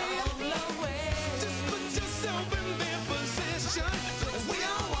way. Long way. Just put yourself in their position. We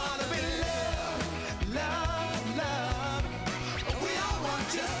all want to be loved, loved, loved. We all want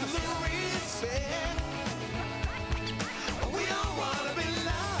just a little respect. We all want to be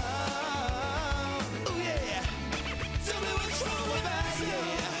loved. Oh yeah. Tell me what's wrong with that,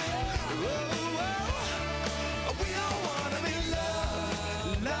 yeah.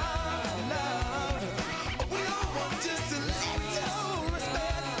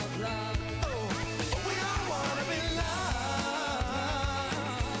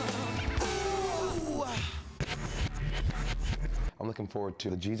 looking forward to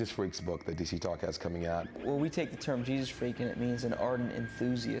the Jesus Freaks book that DC Talk has coming out. Well, we take the term Jesus Freak and it means an ardent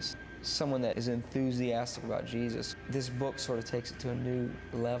enthusiast, someone that is enthusiastic about Jesus. This book sort of takes it to a new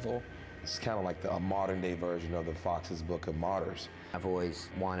level. It's kind of like a modern-day version of the Fox's Book of Martyrs. I've always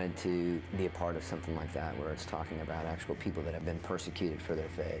wanted to be a part of something like that, where it's talking about actual people that have been persecuted for their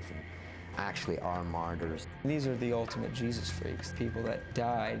faith and actually are martyrs. These are the ultimate Jesus freaks, people that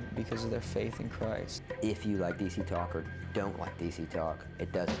died because of their faith in Christ. If you like DC Talk or don't like DC Talk,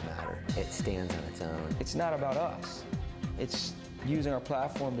 it doesn't matter. It stands on its own. It's not about us. It's using our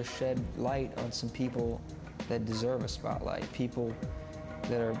platform to shed light on some people that deserve a spotlight, people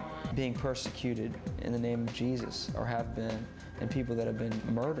that are being persecuted in the name of Jesus, or have been, and people that have been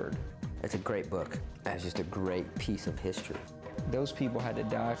murdered. It's a great book. It's just a great piece of history. Those people had to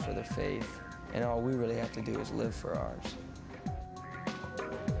die for their faith, and all we really have to do is live for ours.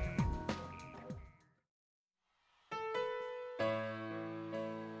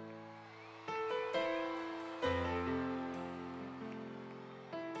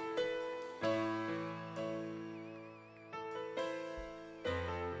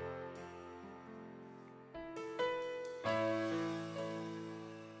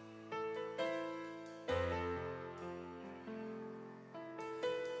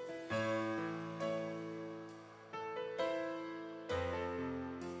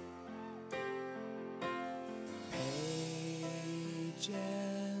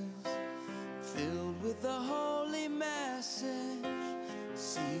 Filled with the holy message,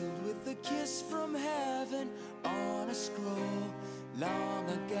 sealed with the kiss from heaven on a scroll long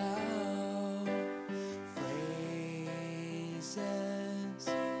ago. Phrases,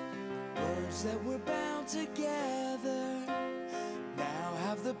 words that were bound together, now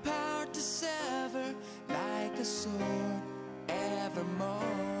have the power to sever like a sword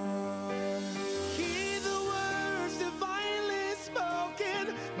evermore. Hear the words divinely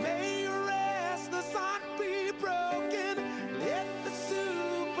spoken, may your restless heart be broken. Let the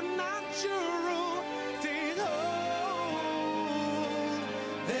supernatural take hold.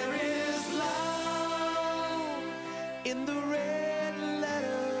 There is love in the red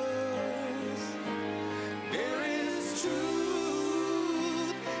letters. There is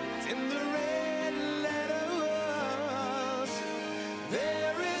truth in the red letters.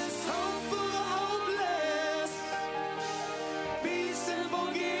 There is hope for the hopeless, peace and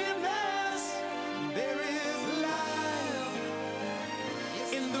forgiveness. There is life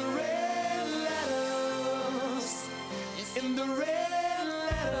in the red letters. In the red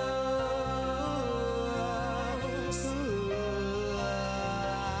letters.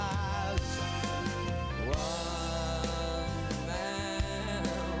 One man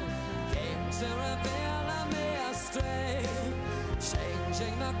came to reveal a mystery,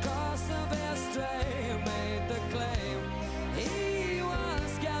 changing the course of history, made the claim he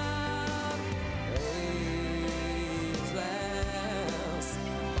was God. Ageless,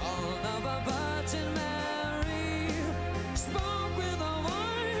 born of a Virgin Mary, spoke with a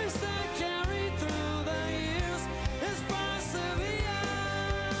voice that carried through the years his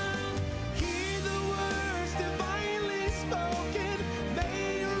perseverance. Hear the words divinely spoken,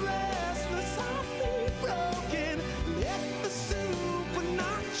 may your restless heart be broken. Let the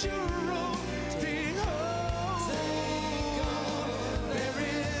supernatural take hold. There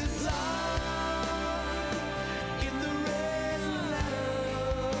is life in the red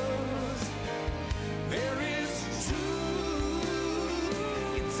letters. There is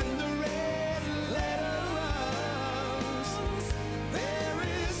truth, it's in the red letters. There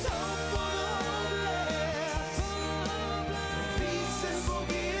is hope for the hopeless, peace and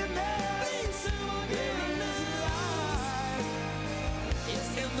forgiveness. There is life,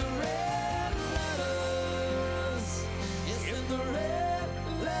 it's in the red letters. It's in the red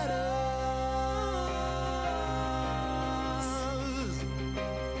letters.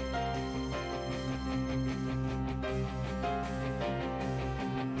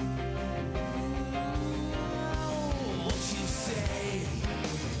 What you say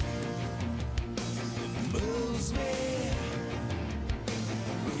moves me.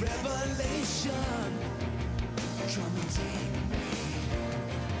 Revelation, come and take me.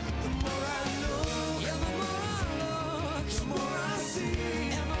 The more I look, the more I look, the more I see,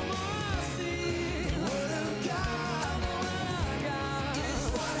 and the more I see. The word of God, is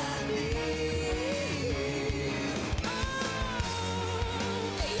what I need. Oh,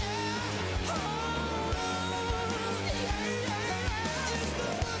 yeah. Oh, yeah. It's the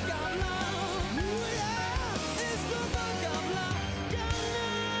book of love. Yeah. It's the book of love.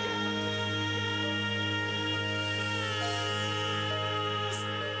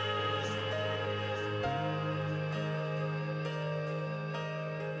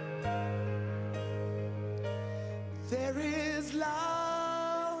 There is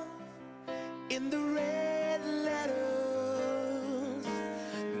love in the red letters.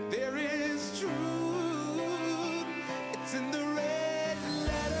 There is truth, it's in the red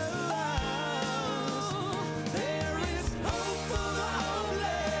letters. There is hope for the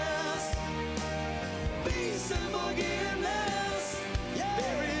hopeless, peace and forgiveness.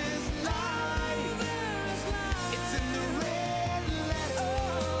 There is life, it's in the red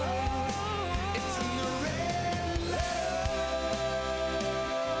letters. It's in the red letters.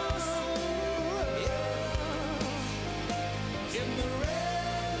 In the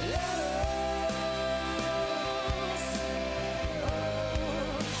red letters.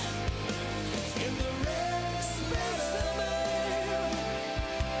 In the red space of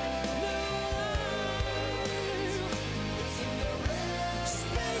it's in the red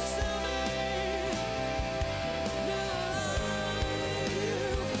space of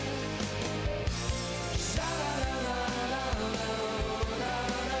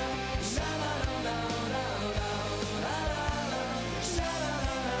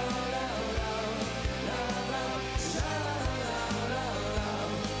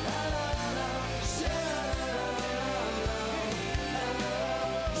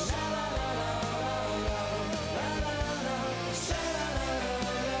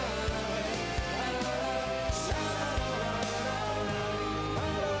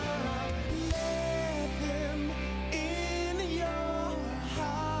let them in your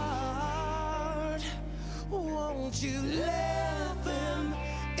heart. Won't you let them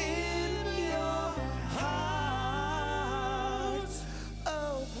in your heart?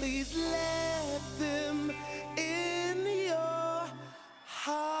 Oh, please let them in your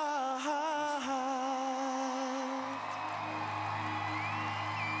heart.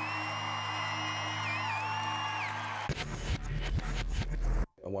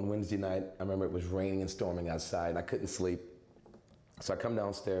 One Wednesday night, I remember it was raining and storming outside, and I couldn't sleep. So I come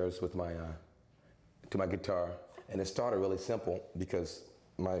downstairs with my to my guitar, and it started really simple because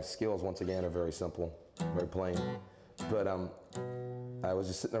my skills, once again, are very simple, very plain. But I was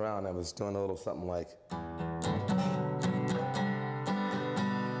just sitting around, and I was doing a little something like.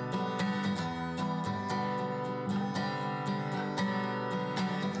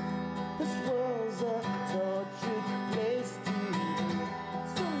 This world's a tortured place to be.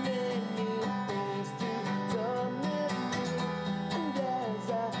 So many things to torment me. And as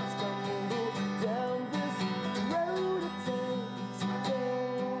I stumble down this road, it takes me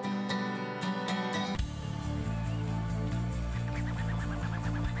down.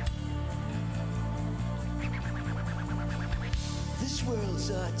 This world's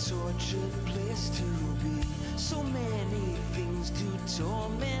a tortured place to be. So many things to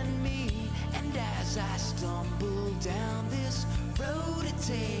torment me. And as I stumble down this road, it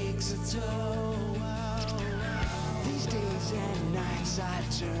takes a toll. These days and nights I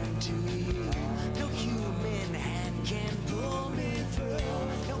turn to you. No human hand can pull me through.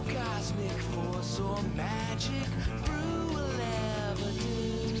 No cosmic force or magic brew will ever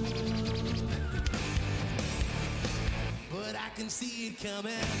do. But I can see it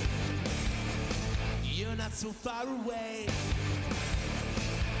coming. You're not so far away.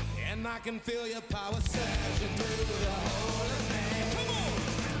 And I can feel your power surging through the whole of me. Come on!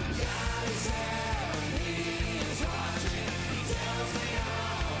 God is there, He is watching. He tells me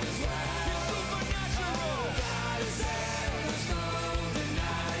all is well. He's supernatural. God is there, there's no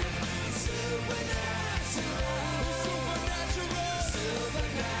denying. He's supernatural. He's supernatural.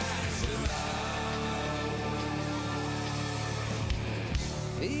 Supernatural.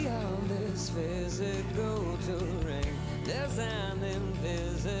 Beyond this physical terrain, there's an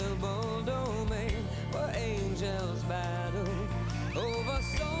invisible domain where angels battle over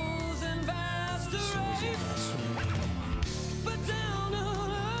souls in vast array. But down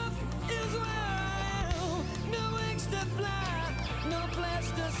on earth is where I am. No wings to fly, no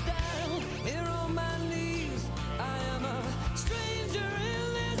place to stand. Here on my knees, I am a stranger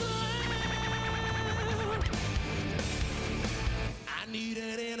in this land. I need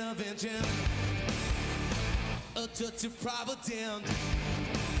an intervention, a touch of providence.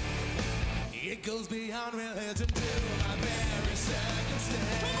 It goes beyond religion to my very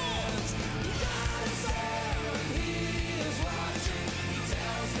circumstance. God is there and He is watching. He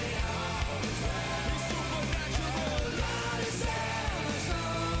tells me all is well. He's supernatural. God is there, there's no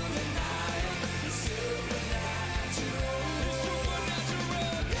denying. He's supernatural. He's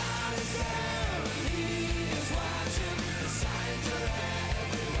supernatural. God is there and He is watching. The signs are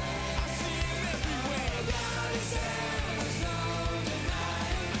everywhere. I see it everywhere. God is there, there's no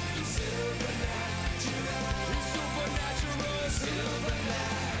denying. He's supernatural. He's supernatural.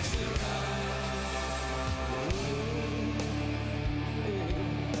 Supernatural.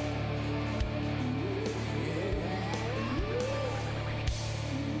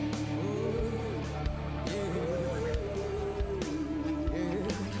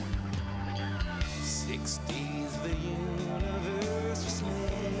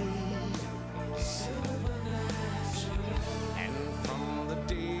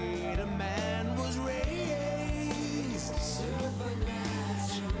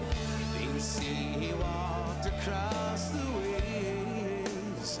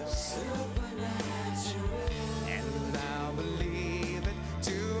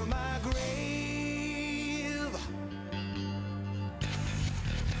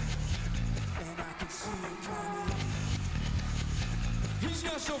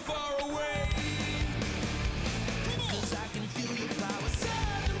 It's not so far away. 'Cause I can feel your power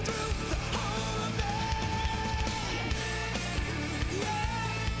surging through the whole of me.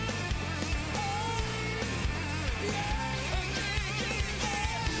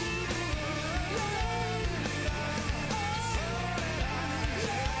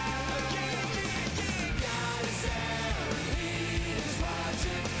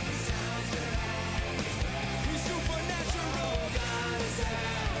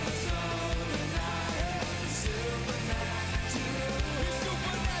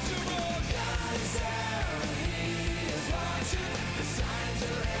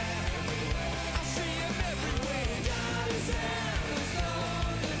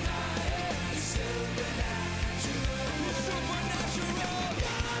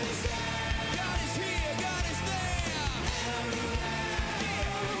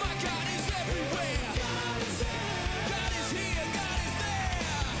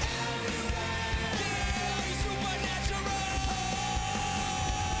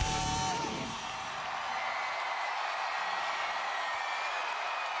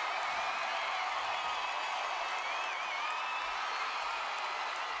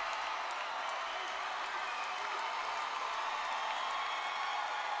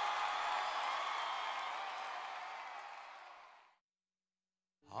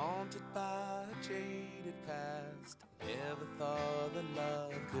 Haunted by a jaded past, never thought that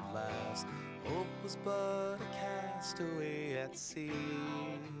love could last. Hope was but a castaway at sea.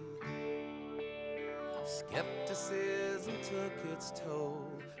 Skepticism took its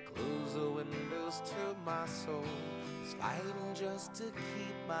toll, closed the windows to my soul, fighting just to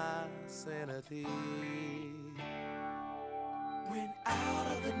keep my sanity. When out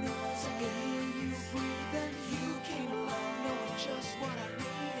of the noise I could hear you breathing, you came along knowing just what I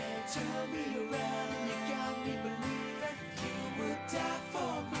needed. Turned me around and you got me believing you would die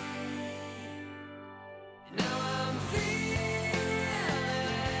for me. Now I'm fearless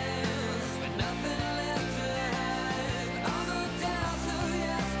with nothing left to hide. All the doubts of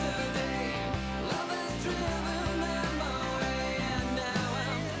yesterday, love has driven them away. And now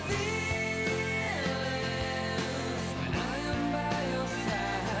I'm fearless when I am by your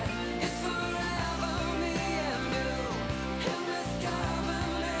side. It's forever me and you in this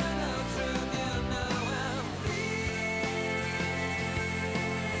covenant of truth. You know I'm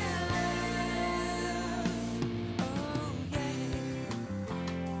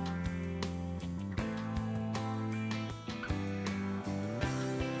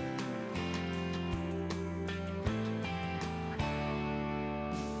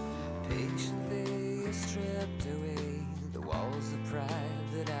Patiently I stripped away the walls of pride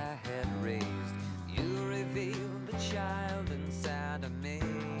that I had raised. You revealed the child inside of me.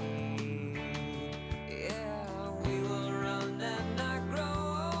 Yeah, we will run and not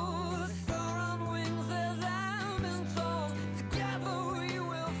grow, soar on wings as I've been told. Together we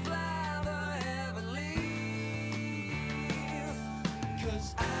will fly the heavenlies. 'Cause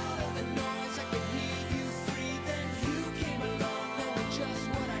out of the noise I could hear you breathing. You came along knowing just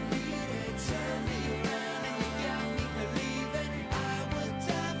what I needed. Turned me around and you got me believing I would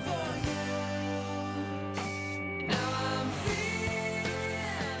die for you. Now I'm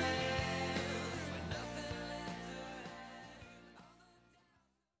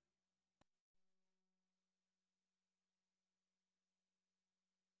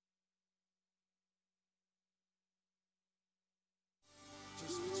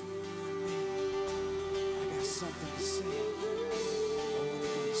Just between you and me, I got something to say. I wanna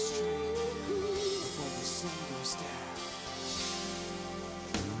be straight before the sun goes down.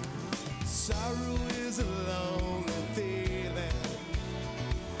 Sorrow is a lonely feeling,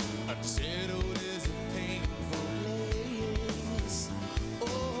 unsettled is a painful place.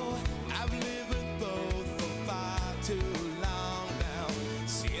 Oh, I've lived with both for far too long now,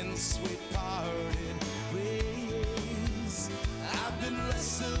 since we parted ways. I've been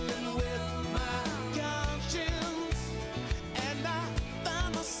wrestling with my conscience, and I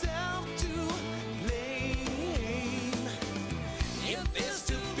find myself to blame. If there's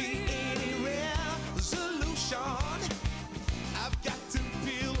to be any resolution, I've got to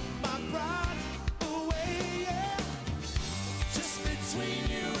peel my pride away. Yeah. Just between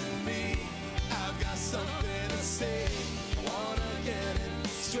you and me, I've got something to say. Wanna get it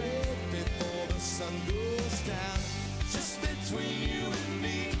straight before the sun goes down. Just between you and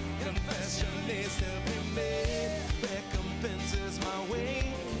me, confession needs to be made. Recompense is my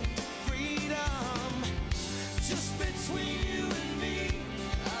way, freedom. Just between you and me,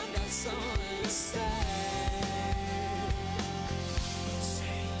 I've got something to say.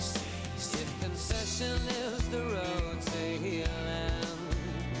 If confession is the road to healing,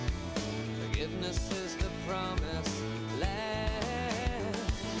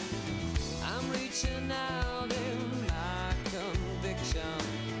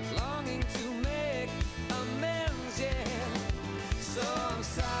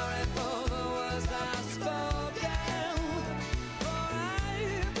 sorry for the words I've spoken, for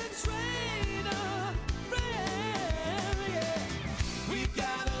I betrayed a friend. Yeah. We've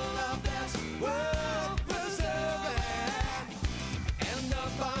got a love that's worth preserving, and a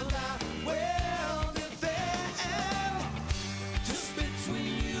bond that will defend. Just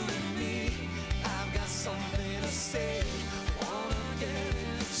between you and me, I've got something to say. Wanna get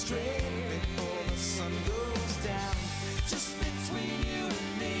it straight before the sun goes down. Just between you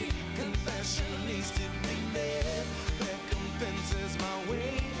and me, confession needs to be made. Recompense is my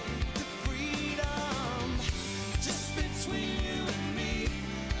way to freedom. Just between you and me,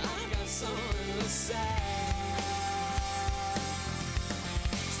 I've got something to say.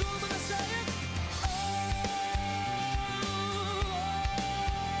 So I'm gonna say it.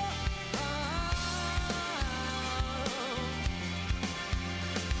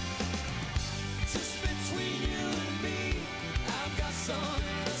 Just between you and me, I've got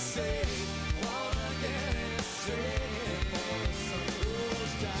something to say. Wanna get it straight before the sun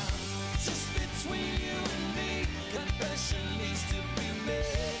goes down. Just between you and me, confession needs to be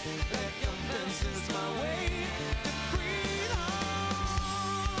made. Recompense is my way to freedom.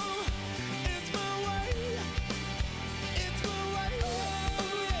 It's my way. It's my way.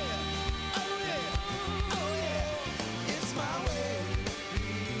 Oh yeah. Oh yeah. Oh yeah. It's my way.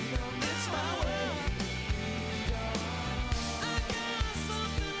 It's my way. I got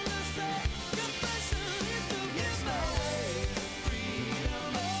something to say. Confession is to get my way.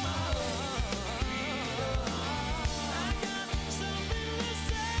 Freedom is my way. I got something to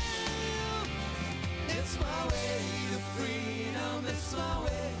say. It's my way to freedom. It's my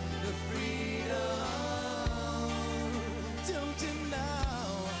way to freedom. Don't you know?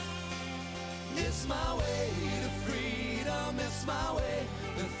 It's my way to freedom. It's my way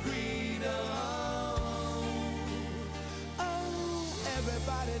to freedom. Oh,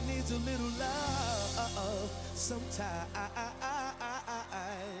 everybody needs a little love sometime.